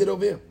we did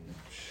over here.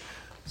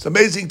 It's an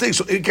amazing thing.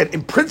 So again,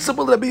 in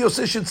principle, Rabbi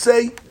Yosef should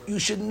say you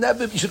should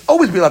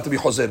always be allowed to be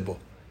choser bo,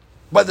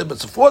 whether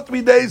it's before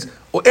 3 days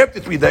or after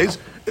 3 days.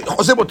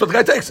 Choser bo, the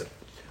guy takes it.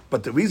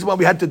 But the reason why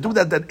we had to do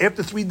that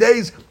after 3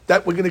 days,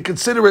 that we're going to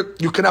consider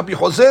it, you cannot be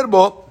choser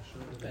bo,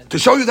 to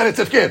show you that it's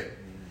hefker.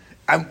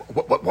 And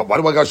why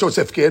do I got to show it's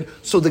hefker?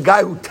 So the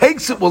guy who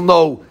takes it will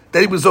know that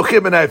he was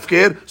zochim and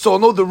hefker, so I'll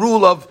know the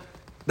rule of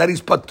that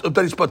he's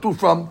patur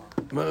from.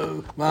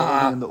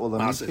 Only in the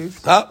Olamid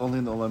case. Huh? Only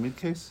in the Olamid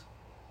case.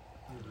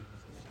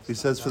 He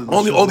says for the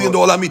only in the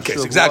Olamid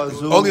case, exactly.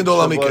 Only in the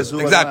Olamid case,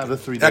 exactly. Have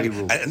a 3-day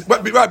rule.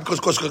 Right,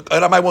 because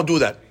Ramai won't do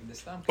that.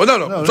 Oh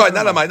no, sorry,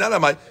 not Ramai.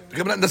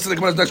 That's the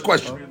Gemara's next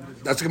question.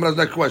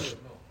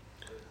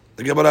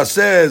 The Gemara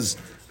says,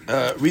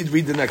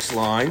 read the next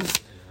line.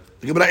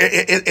 The Gemara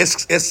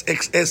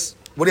asks,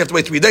 what do you have to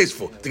wait 3 days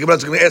for? The Gemara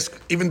is going to ask,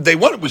 even day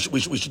one,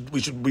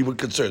 we were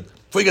concerned.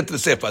 Before you get to the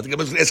Sefer, the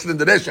Gemara is going to ask it in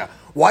the Resha.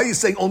 Why are you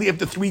saying only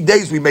after 3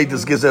 days we made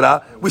this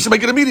Gezerah? We should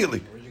make it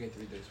immediately.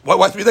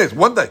 Why 3 days?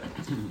 1 day.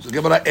 So the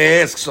Gemara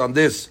asks on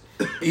this.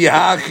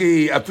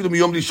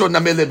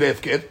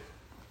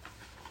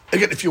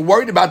 Again, if you're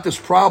worried about this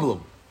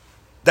problem,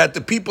 that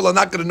the people are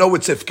not going to know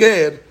it's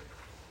hefker,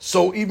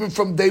 so even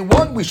from day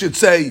one we should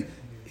say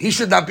he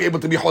should not be able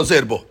to be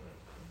hozer bo.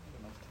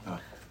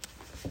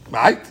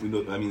 Right? We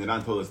know, I mean, the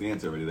Ran told us the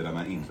answer already that I'm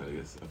not in, but I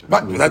guess. Okay.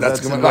 Right,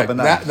 that's right.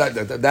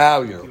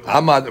 Now, you know,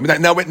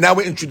 Amad, now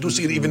we're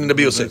introducing it even in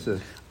the Yosef.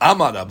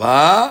 Amad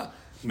Abba,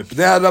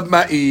 Mipnei Rab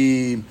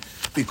Ma'im,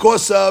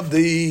 because of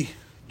the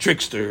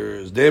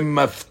tricksters, they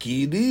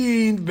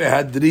mafkidin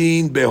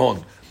behadrin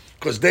behon,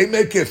 because they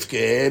make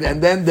hefker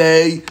and then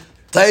they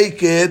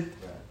take it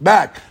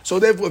back. So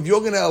therefore, if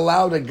you're going to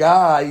allow the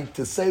guy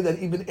to say that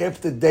even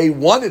after day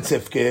one it's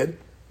hefker,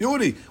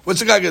 Yuri, what's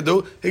the guy going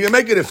to do? He can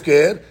make it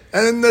hefker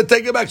and then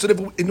take it back. So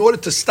therefore, in order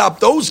to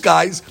stop those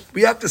guys,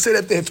 we have to say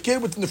that the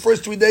hefker within the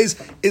first 3 days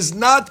is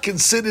not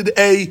considered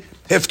a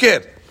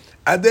hefker.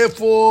 And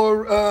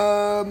therefore,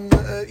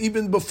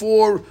 even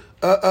before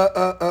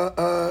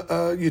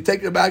you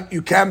take it back,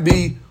 you can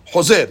be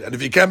hozer. And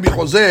if you can be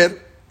hozer,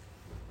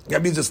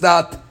 that means it's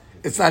not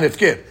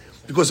hefker.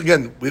 Because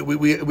again,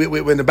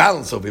 we're in a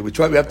balance over here. We're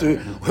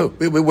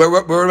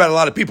worried about a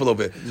lot of people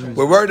over here.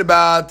 We're worried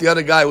about the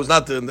other guy who's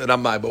not the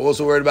Ramai, but we're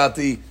also worried about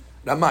the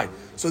Ramai.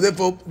 So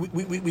therefore,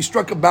 we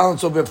struck a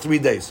balance over 3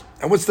 days.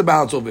 And what's the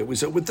balance over here? We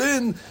said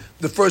within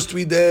the first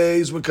 3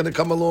 days, we're going to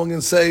come along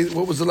and say,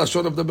 what was the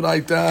lashon of the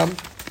Braita?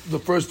 The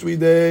first 3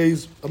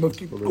 days,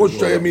 which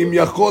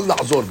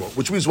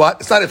means what?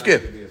 It's not hefker.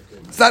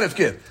 It's not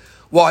hefker.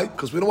 Why?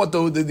 Because we don't want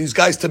these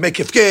guys to make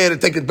hefker and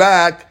take it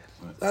back.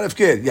 Not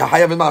hefker.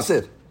 Hayav and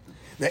Maasir.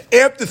 Now,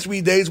 after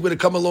 3 days, we're going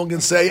to come along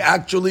and say,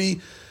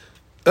 actually,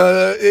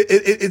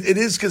 it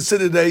is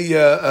considered a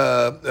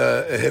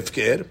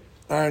hefker,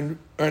 and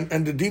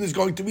the deen is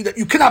going to be that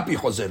you cannot be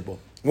chozer bo.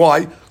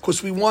 Why?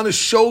 Because we want to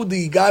show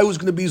the guy who's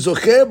going to be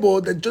zocher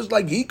bo that just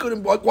like he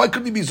couldn't. Why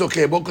couldn't he be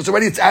zocher bo? Because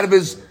already it's out of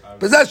his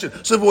possession.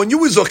 So when you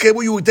were zocher bo,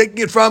 you were taking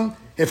it from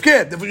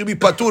hefker. Then we're going to be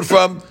patur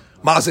from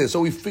maasir. So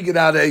we figured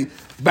out a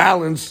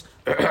balance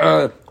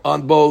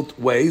on both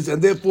ways,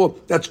 and therefore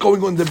that's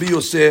going on the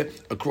biyoseh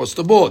across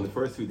the board. In the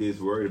first 3 days,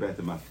 we're worried about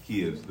the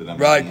mafkiyas that I'm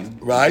right.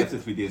 The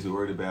next 3 days, we're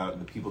worried about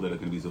the people that are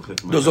going to be zocher.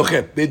 The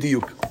zocher,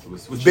 bediuk.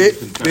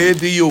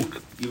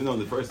 Even though in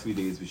the first 3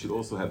 days, we should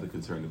also have the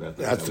concern about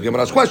that. That's the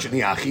Gemara's question.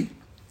 Yachi,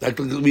 that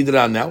will read it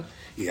on now.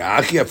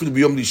 Yachi, afilu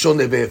biyom lishon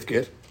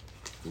levehefker. It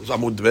was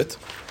Amud Bet.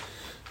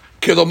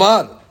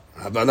 Kelomar,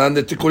 avalan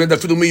netikonen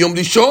afilu miyom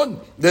lishon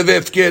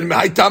levehefker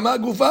mehaitama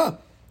gufa.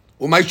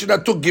 Umay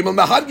shinatuk gimel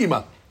mahar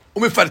gimel.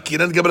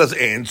 Umefarkiran, the Gemara's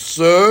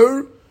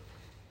answer.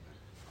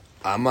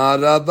 Amar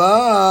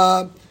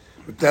Rava,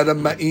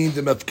 Ma'in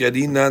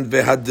demafkerinan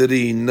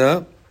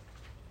vehadrina.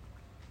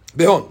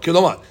 Behon,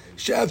 Kelomar.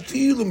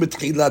 שאפילו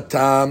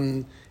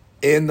מתחילתם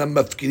אינם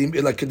מפקירים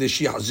אלא כדי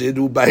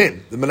שיחזרו בהם.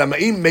 The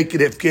Ramaim make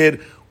it hefker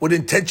with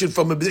intention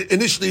from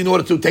initially in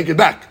order to take it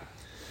back.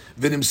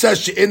 ונמצא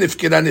שאין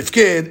הפקרה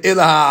נפקר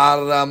אלא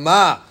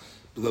הערמה.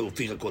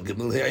 לפיכך כל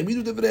גמל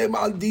העמידו דבריהם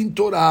על דין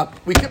תורה.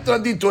 We kept it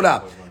on דין תורה.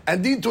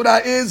 And דין תורה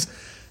is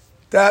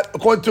that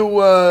according to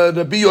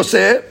the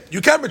Biyoseh,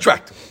 you can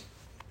retract.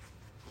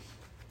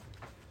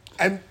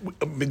 And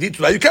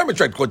you can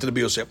retract according to the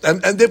Biyosef.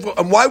 And therefore,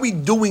 and why are we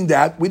doing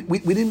that? We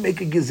didn't make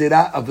a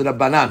gezerah of the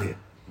Rabbanan here.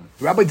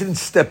 The rabbi didn't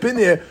step in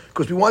here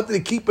because we wanted to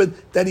keep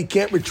it that he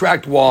can't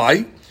retract.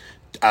 Why?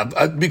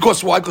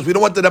 Because why? Because we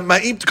don't want the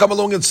Ma'im to come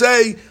along and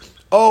say,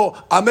 oh,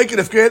 I'll make it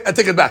hefker and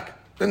take it back.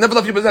 They never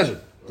left your possession.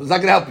 So it's not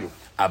going to help you.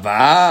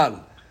 Aval.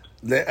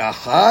 Like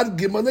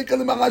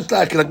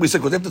we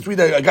said, because after 3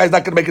 days, a guy's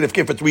not going to make it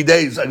hefker for 3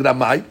 days.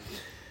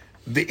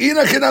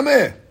 Ve'ina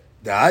chinameh.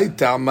 דאי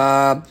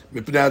טעמה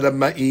מפני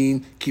הרמאים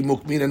כי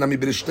מוקמין אינם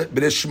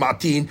ברש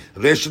שמעתין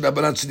רש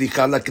רבנן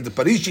צדיחה לה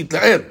כדפריש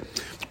יתלער.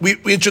 We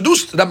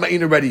introduced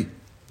Rama'in already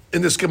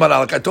in this Gemara,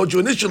 like I told you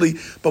initially,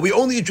 but we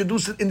only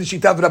introduced it in the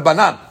Shita of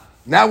Rabbanan.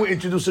 Now we're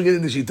introducing it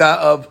in the Shita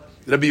of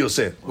Rabbi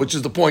Yosef, which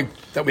is the point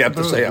that we have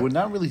to say. We're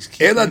not really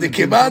אלא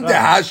דכיוון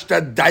דהשתא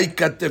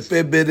דייקה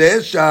תפה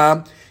ברשע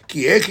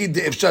כי איך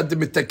דאפשר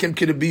דמתקם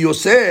כרבי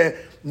יוסף.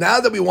 Now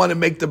that we want to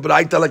make the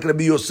Braita like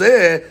Rabbi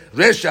Yosef,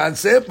 Resha and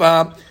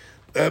Sefa,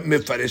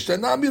 מפרש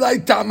תנא מילי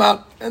טעמה,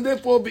 and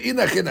therefore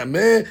באינה חינמה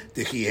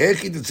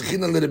דחייכי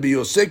דצריכין על רבי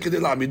יוסף כדי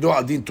להעמידו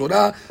על דין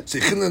תורה,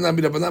 צריכין לנא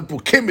מרבנן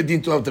פוקם בדין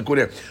תורה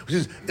ותקורא. Which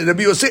is,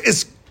 Rabbi Yosef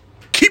is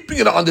keeping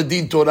it on the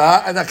din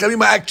Torah, and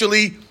Hachamim are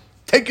actually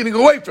taking it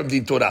away from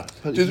din Torah.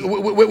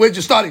 Where's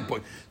your starting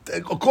point?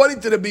 According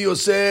to Rabbi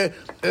Yosef,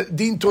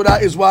 din Torah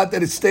is what?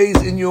 That it stays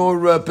in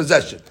your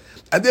possession.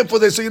 And therefore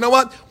they say, you know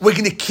what? We're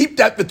going to keep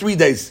that for 3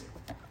 days.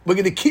 We're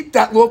going to keep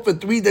that law for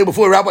 3 days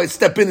before rabbis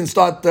step in and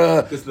start.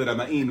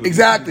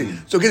 Exactly.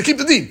 So we're going to keep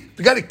the deen.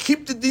 We got to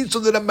keep the deen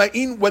so that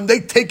Rama'in, when they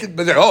take it,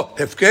 they say, oh,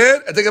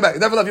 hefker, and take it back. You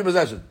never left your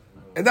possession.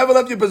 It never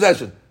left your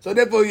possession. So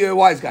therefore, you're a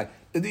wise guy.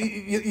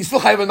 You still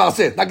have a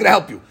maaser. Not going to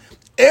help you.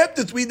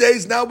 After 3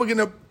 days, now we're going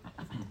to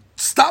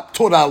stop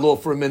Torah law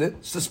for a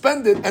minute,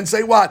 suspend it, and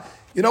say what?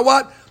 You know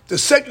what? The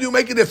second you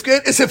make it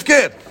ifker, it's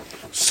ifker.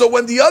 So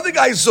when the other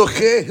guy is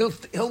zocher,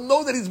 he'll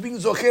know that he's being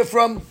zocher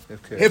from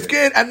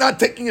hefker and not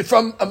taking it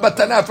from a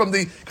matana, from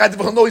the guy that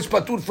will know he's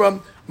patur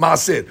from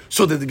maaser.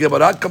 So that the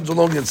Gemara comes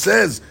along and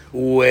says,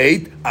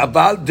 wait,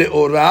 aval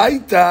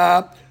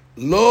deoraita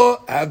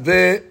lo have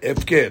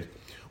hefker.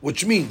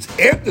 Which means,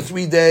 after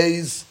 3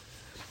 days,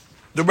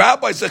 the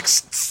rabbis are,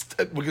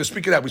 we're going to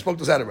speak it out, we spoke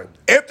this out already.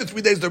 After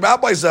 3 days, the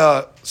rabbis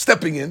are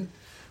stepping in,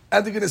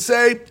 and they're going to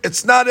say,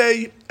 it's not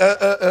a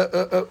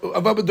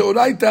aval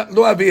deoraita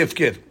lo have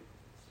hefker.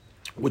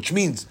 Which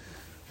means,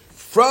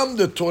 from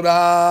the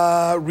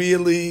Torah,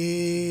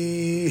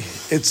 really,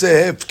 it's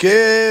a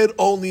hefker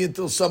only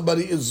until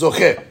somebody is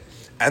zocher.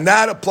 And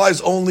that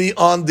applies only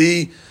on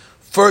the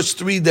first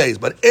 3 days.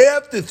 But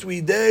after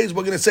 3 days,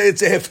 we're going to say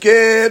it's a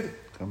hefker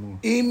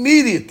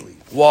immediately.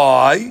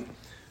 Why?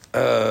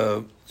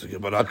 So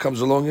Gemara comes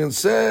along and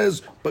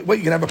says, but wait,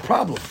 you're going to have a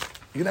problem.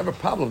 You're going to have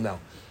a problem now.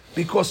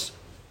 Because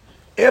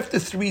after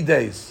 3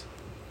 days,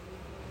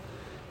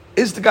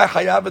 is the guy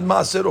chayav in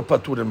maaser or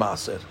patur in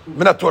maaser?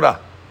 Minat Torah.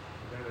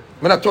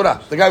 Minat Torah.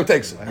 The guy who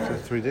takes it. After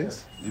 3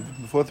 days? Even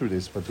before 3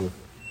 days, patur.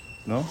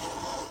 No?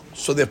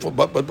 So therefore,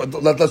 but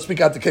let's speak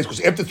out the case,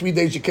 because after 3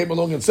 days you came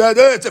along and said,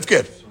 it's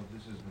ifkir.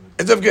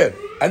 It's ifkir.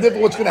 And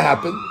therefore what's going to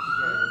happen?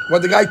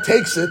 When the guy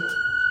takes it,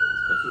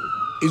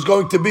 he's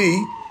going to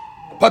be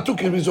patur,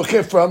 because he's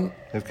zocher from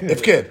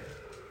ifkir.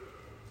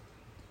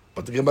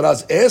 But the Gemara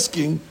is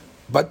asking,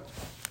 but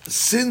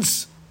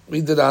since we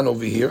did on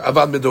over here,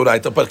 aval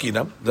midoraita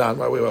parkinam. Dan,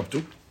 where we're up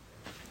to?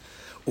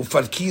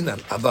 Ufarkinam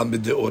aval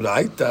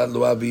midoraita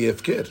lo avi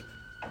hefker.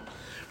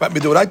 But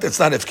midoraita, it's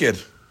not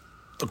hefker,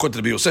 according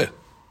to the Biyoseh.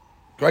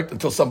 Correct?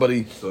 Until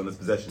somebody Still in his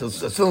possession.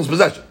 still in his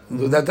possession.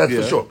 That's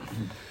for sure.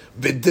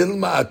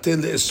 V'dilma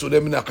atel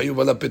le'esureh min ha'chayuv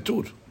ala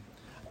petur.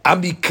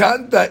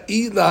 Amikan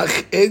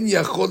da'ilach en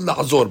yachol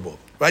la'azor bo.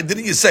 Right?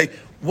 Didn't you say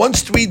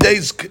once 3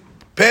 days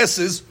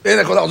passes, en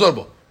yachol la'azor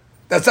bo?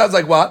 That sounds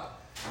like what?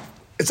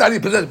 It's out of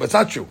your possession, but it's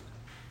not true.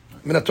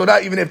 Minat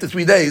Torah, even after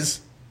 3 days,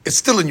 it's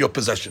still in your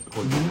possession.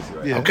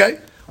 Yeah. Okay?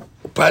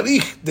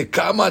 Parich de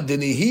kama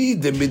denihi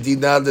de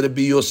medina de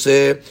Rabbi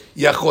Yosef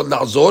yachol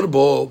la'azor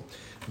bo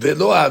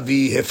velo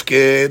avi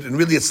hefker. And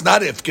really, it's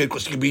not hefker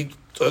because it can be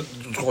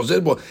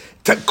chozer bo.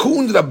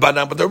 Takun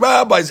rabbanan, but the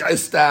rabbis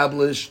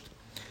established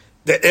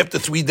that after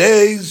 3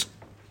 days,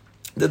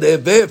 that they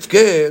have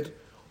hefker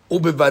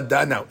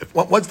ubevada. Now,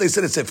 once they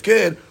said it's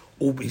hefker,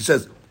 he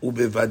says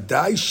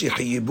ubevadai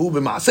shechiyibu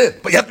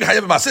b'maaser, but you have to be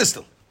chayav b'maaser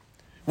still.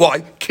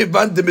 Why?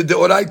 Kivan de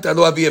midoraita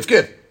lo avi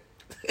hefker.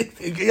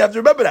 You have to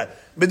remember that.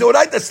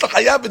 Midoraita is still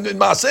chayav in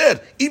maaser,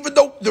 even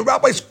though the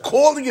rabbi is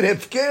calling it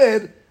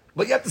hefker,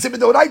 but you have to say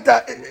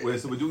midoraita. Wait,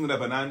 so we're doing the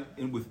Rabbanan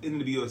within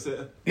the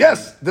Biyoseh?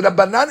 Yes, the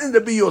Rabbanan in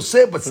the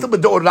Biyoseh, but still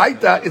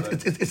midoraita,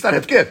 it's not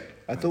hefker.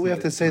 I thought we have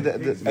to say that.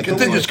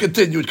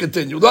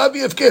 Continue. Lo avi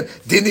hefker.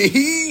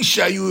 Dinehi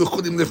shayu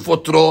yichudim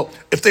lefotro.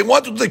 If they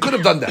wanted to, they could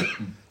have done that.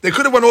 They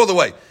could have went all the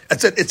way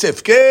and said it's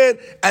hefker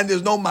and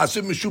there's no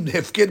maaser mishum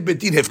hefker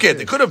betin hefker.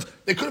 They could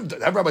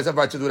have. Rabbis have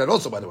right to do that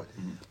also, by the way.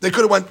 They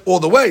could have went all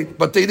the way,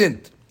 but they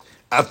didn't.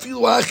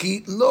 Afilu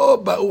achi lo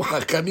ba'u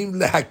hakamim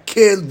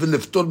lehakel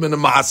v'leftor min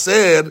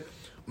maaser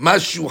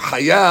mashu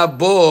chayav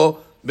bo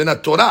min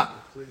Torah.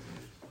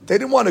 They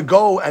didn't want to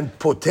go and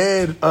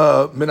poter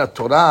min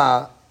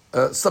Torah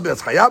something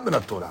that's chayav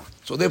min Torah.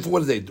 So therefore, what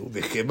do they do?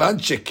 V'chevan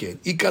sheken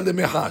ika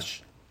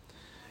lemechash.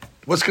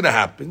 What's going to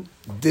happen?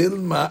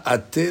 Dilma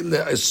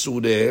atel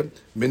esure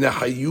min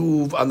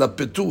hayuv ala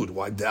petur.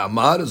 Why the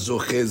amar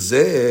zoche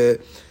zeh?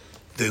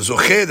 The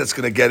zoche that's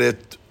going to get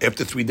it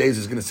after 3 days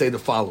is going to say the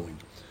following: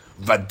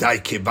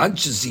 Vaday kevan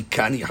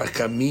shezikani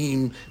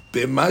hakamim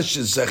b'ma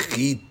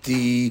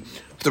shezachiti.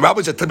 The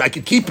rabbis are telling me I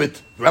can keep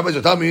it. The rabbis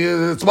are telling me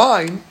it's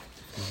mine.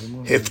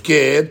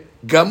 Hefker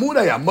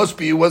gamuraya must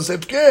be it was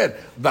hefker.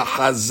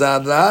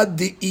 V'chazara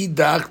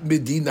deidach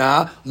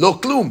medina lo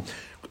klum.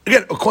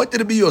 Again, according to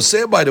the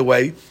Biyoseh, by the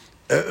way,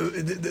 the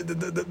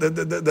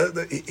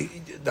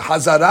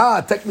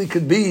Hazara technically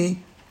could be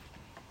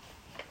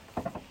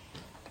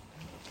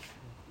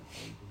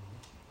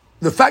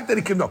the fact that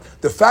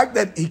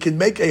he can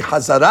make a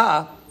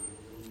Hazara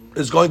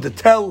is going to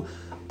tell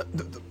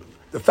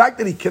the fact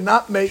that he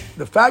cannot make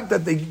the fact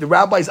that the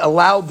rabbis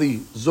allow the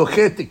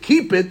Zocher to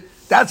keep it.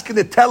 That's going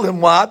to tell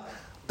him what.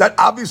 That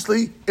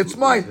obviously it's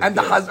mine, and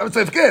the Hazara and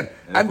Patur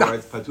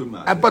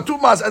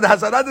and the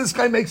Hazara this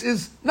guy makes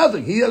is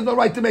nothing. He has no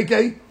right to make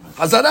a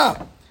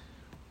Hazara.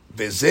 And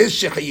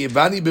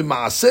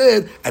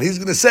he's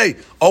going to say,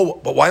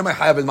 "Oh, but why am I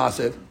chayav in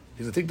maaser?"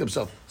 He's going to think to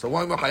himself, "So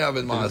why am I chayav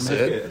in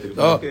maaser?"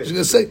 Oh, he's going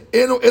to say,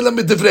 "Eno elam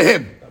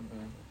midivrehim."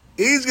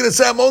 He's going to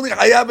say, "I'm only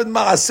chayav in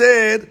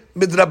maaser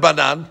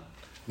midrabanan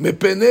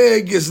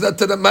mipnei gizrat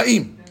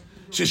ramaim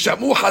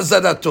sheshamu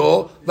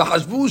hazarato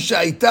v'chashvu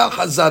she'ayta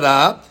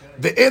hazara."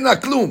 ואין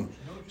הכלום,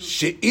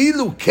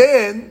 שאילו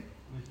כן,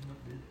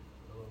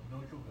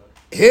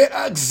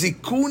 העק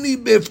זיכוני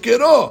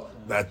בהפקרו.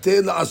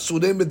 והתל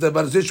אסורים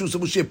בדבר זה שהוא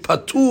סבור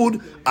שפטור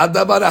על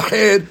דבר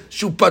אחר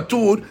שהוא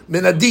פטור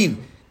מן הדין.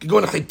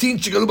 כגון חיטין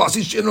שגלו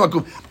בעשית שאין לו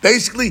עקוב.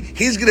 Basically,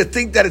 he's going to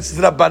think that it's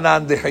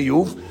Rabbanan the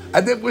Hayuv,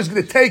 and then he's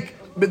going to take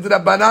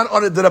Rabbanan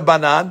on a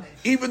Rabbanan,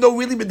 even though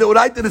really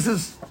Midoraita this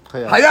is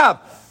Hayab.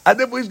 And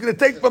then he's going to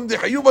take from the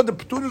Hayuv on the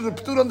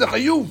Ptur on the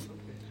Hayuv.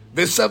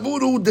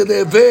 Vesavuru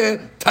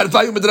deleve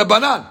tarvayu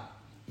Midrabanan.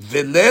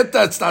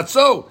 Veleta, it's not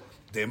so.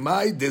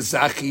 Demai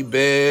dezachi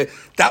be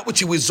that which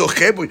he was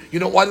zochem. You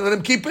know why they let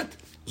him keep it?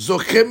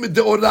 Zochem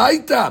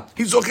midoraita.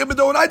 He's zochem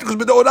midoraita because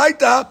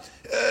midoraita,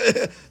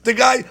 the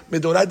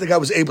guy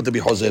was able to be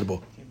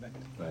hozerbo.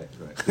 Right.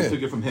 You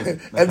took it from him.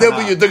 And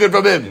then you took it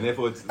from him. And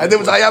therefore it's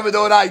hayab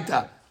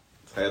midoraita.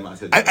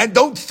 And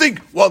don't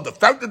think, well, the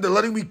fact that they're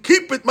letting me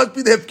keep it must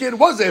be the hefker. It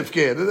was a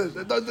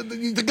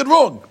hefker. You took it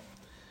wrong.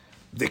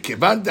 The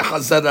kivan de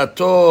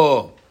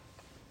hazarato.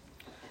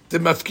 The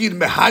mafkir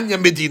mehanya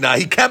medina.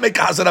 He can't make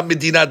a hazara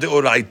medina de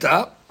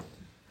oraita.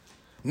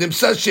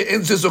 Nimsa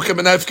she'en ze zochem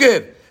min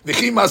ha'efker.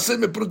 V'chi ma'aseh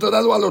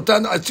meprutaralo al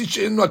otan atzit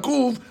she'en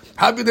makuv.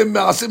 Havi dem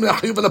ma'aseh min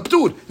ha'chayuv and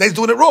ha'ptur. Now he's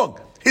doing it wrong.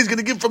 He's going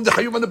to give from the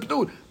chayuv and the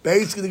ptur.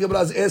 Basically, the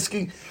Gemara is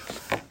asking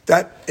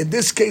that in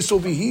this case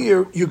over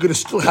here, you're going to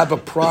still have a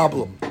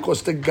problem.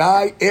 Because the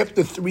guy,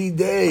 after 3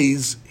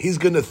 days, he's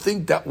going to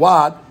think that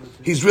what?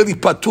 He's really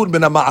patur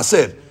min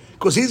ha'ma'aseh.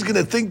 Because he's going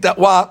to think that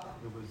what?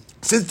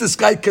 Since this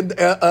guy can...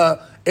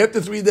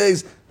 after 3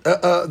 days,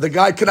 the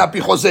guy cannot be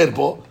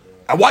chozerbo.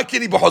 And why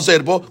can't he be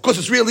chozerbo? Because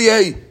it's really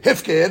a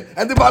hefker,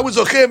 and the guy was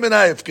ochem in a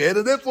hefker,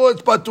 and therefore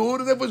it's patur,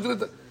 and therefore it's going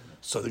to...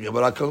 So the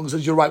Gemara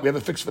says, you're right, we have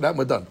a fix for that, and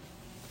we're done.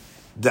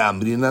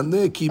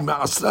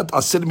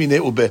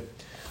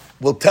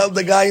 We'll tell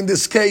the guy in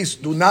this case,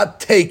 do not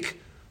take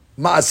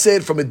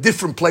ma'aser from a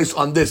different place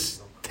on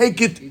this. Take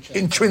it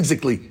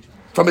intrinsically,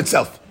 from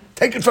itself.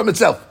 Take it from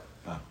itself.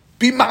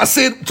 Be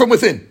ma'aser from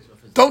within.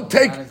 Don't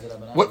take...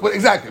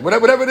 exactly.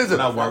 Whatever it is. We're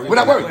not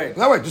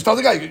worried. Just tell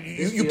the guy.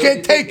 You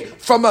can't take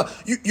from a...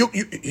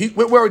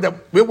 We're worried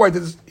that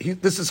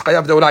this is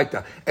Chayav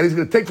Deoraita. And he's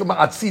going to take from a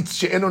Atzitz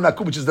She'enu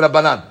Naku, which is the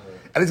Rabbanan.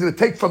 And he's going to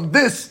take from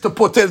this to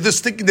Poter,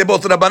 this thinking they're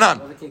both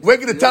Rabbanan. We're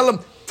going to tell him,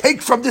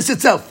 take from this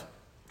itself.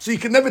 So you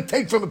can never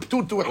take from a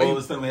Ptur to a Chayav. All of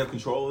a sudden we have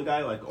control of the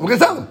guy? We're going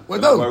to tell him. We're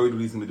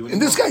going to do in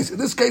this case,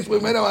 we're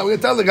going to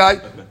tell the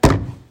guy,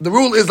 the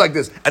rule is like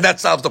this. And that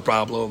solves the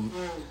problem.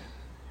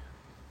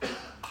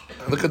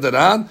 look at the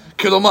Ran,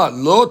 כלומר,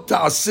 לא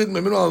תעשיר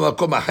ממנו על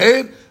מקום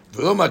אחר,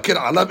 ולא מכיר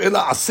עליו, אלא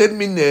עשיר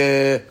מן,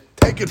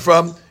 take it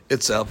from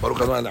itself.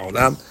 ברוך ה'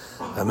 לעולם.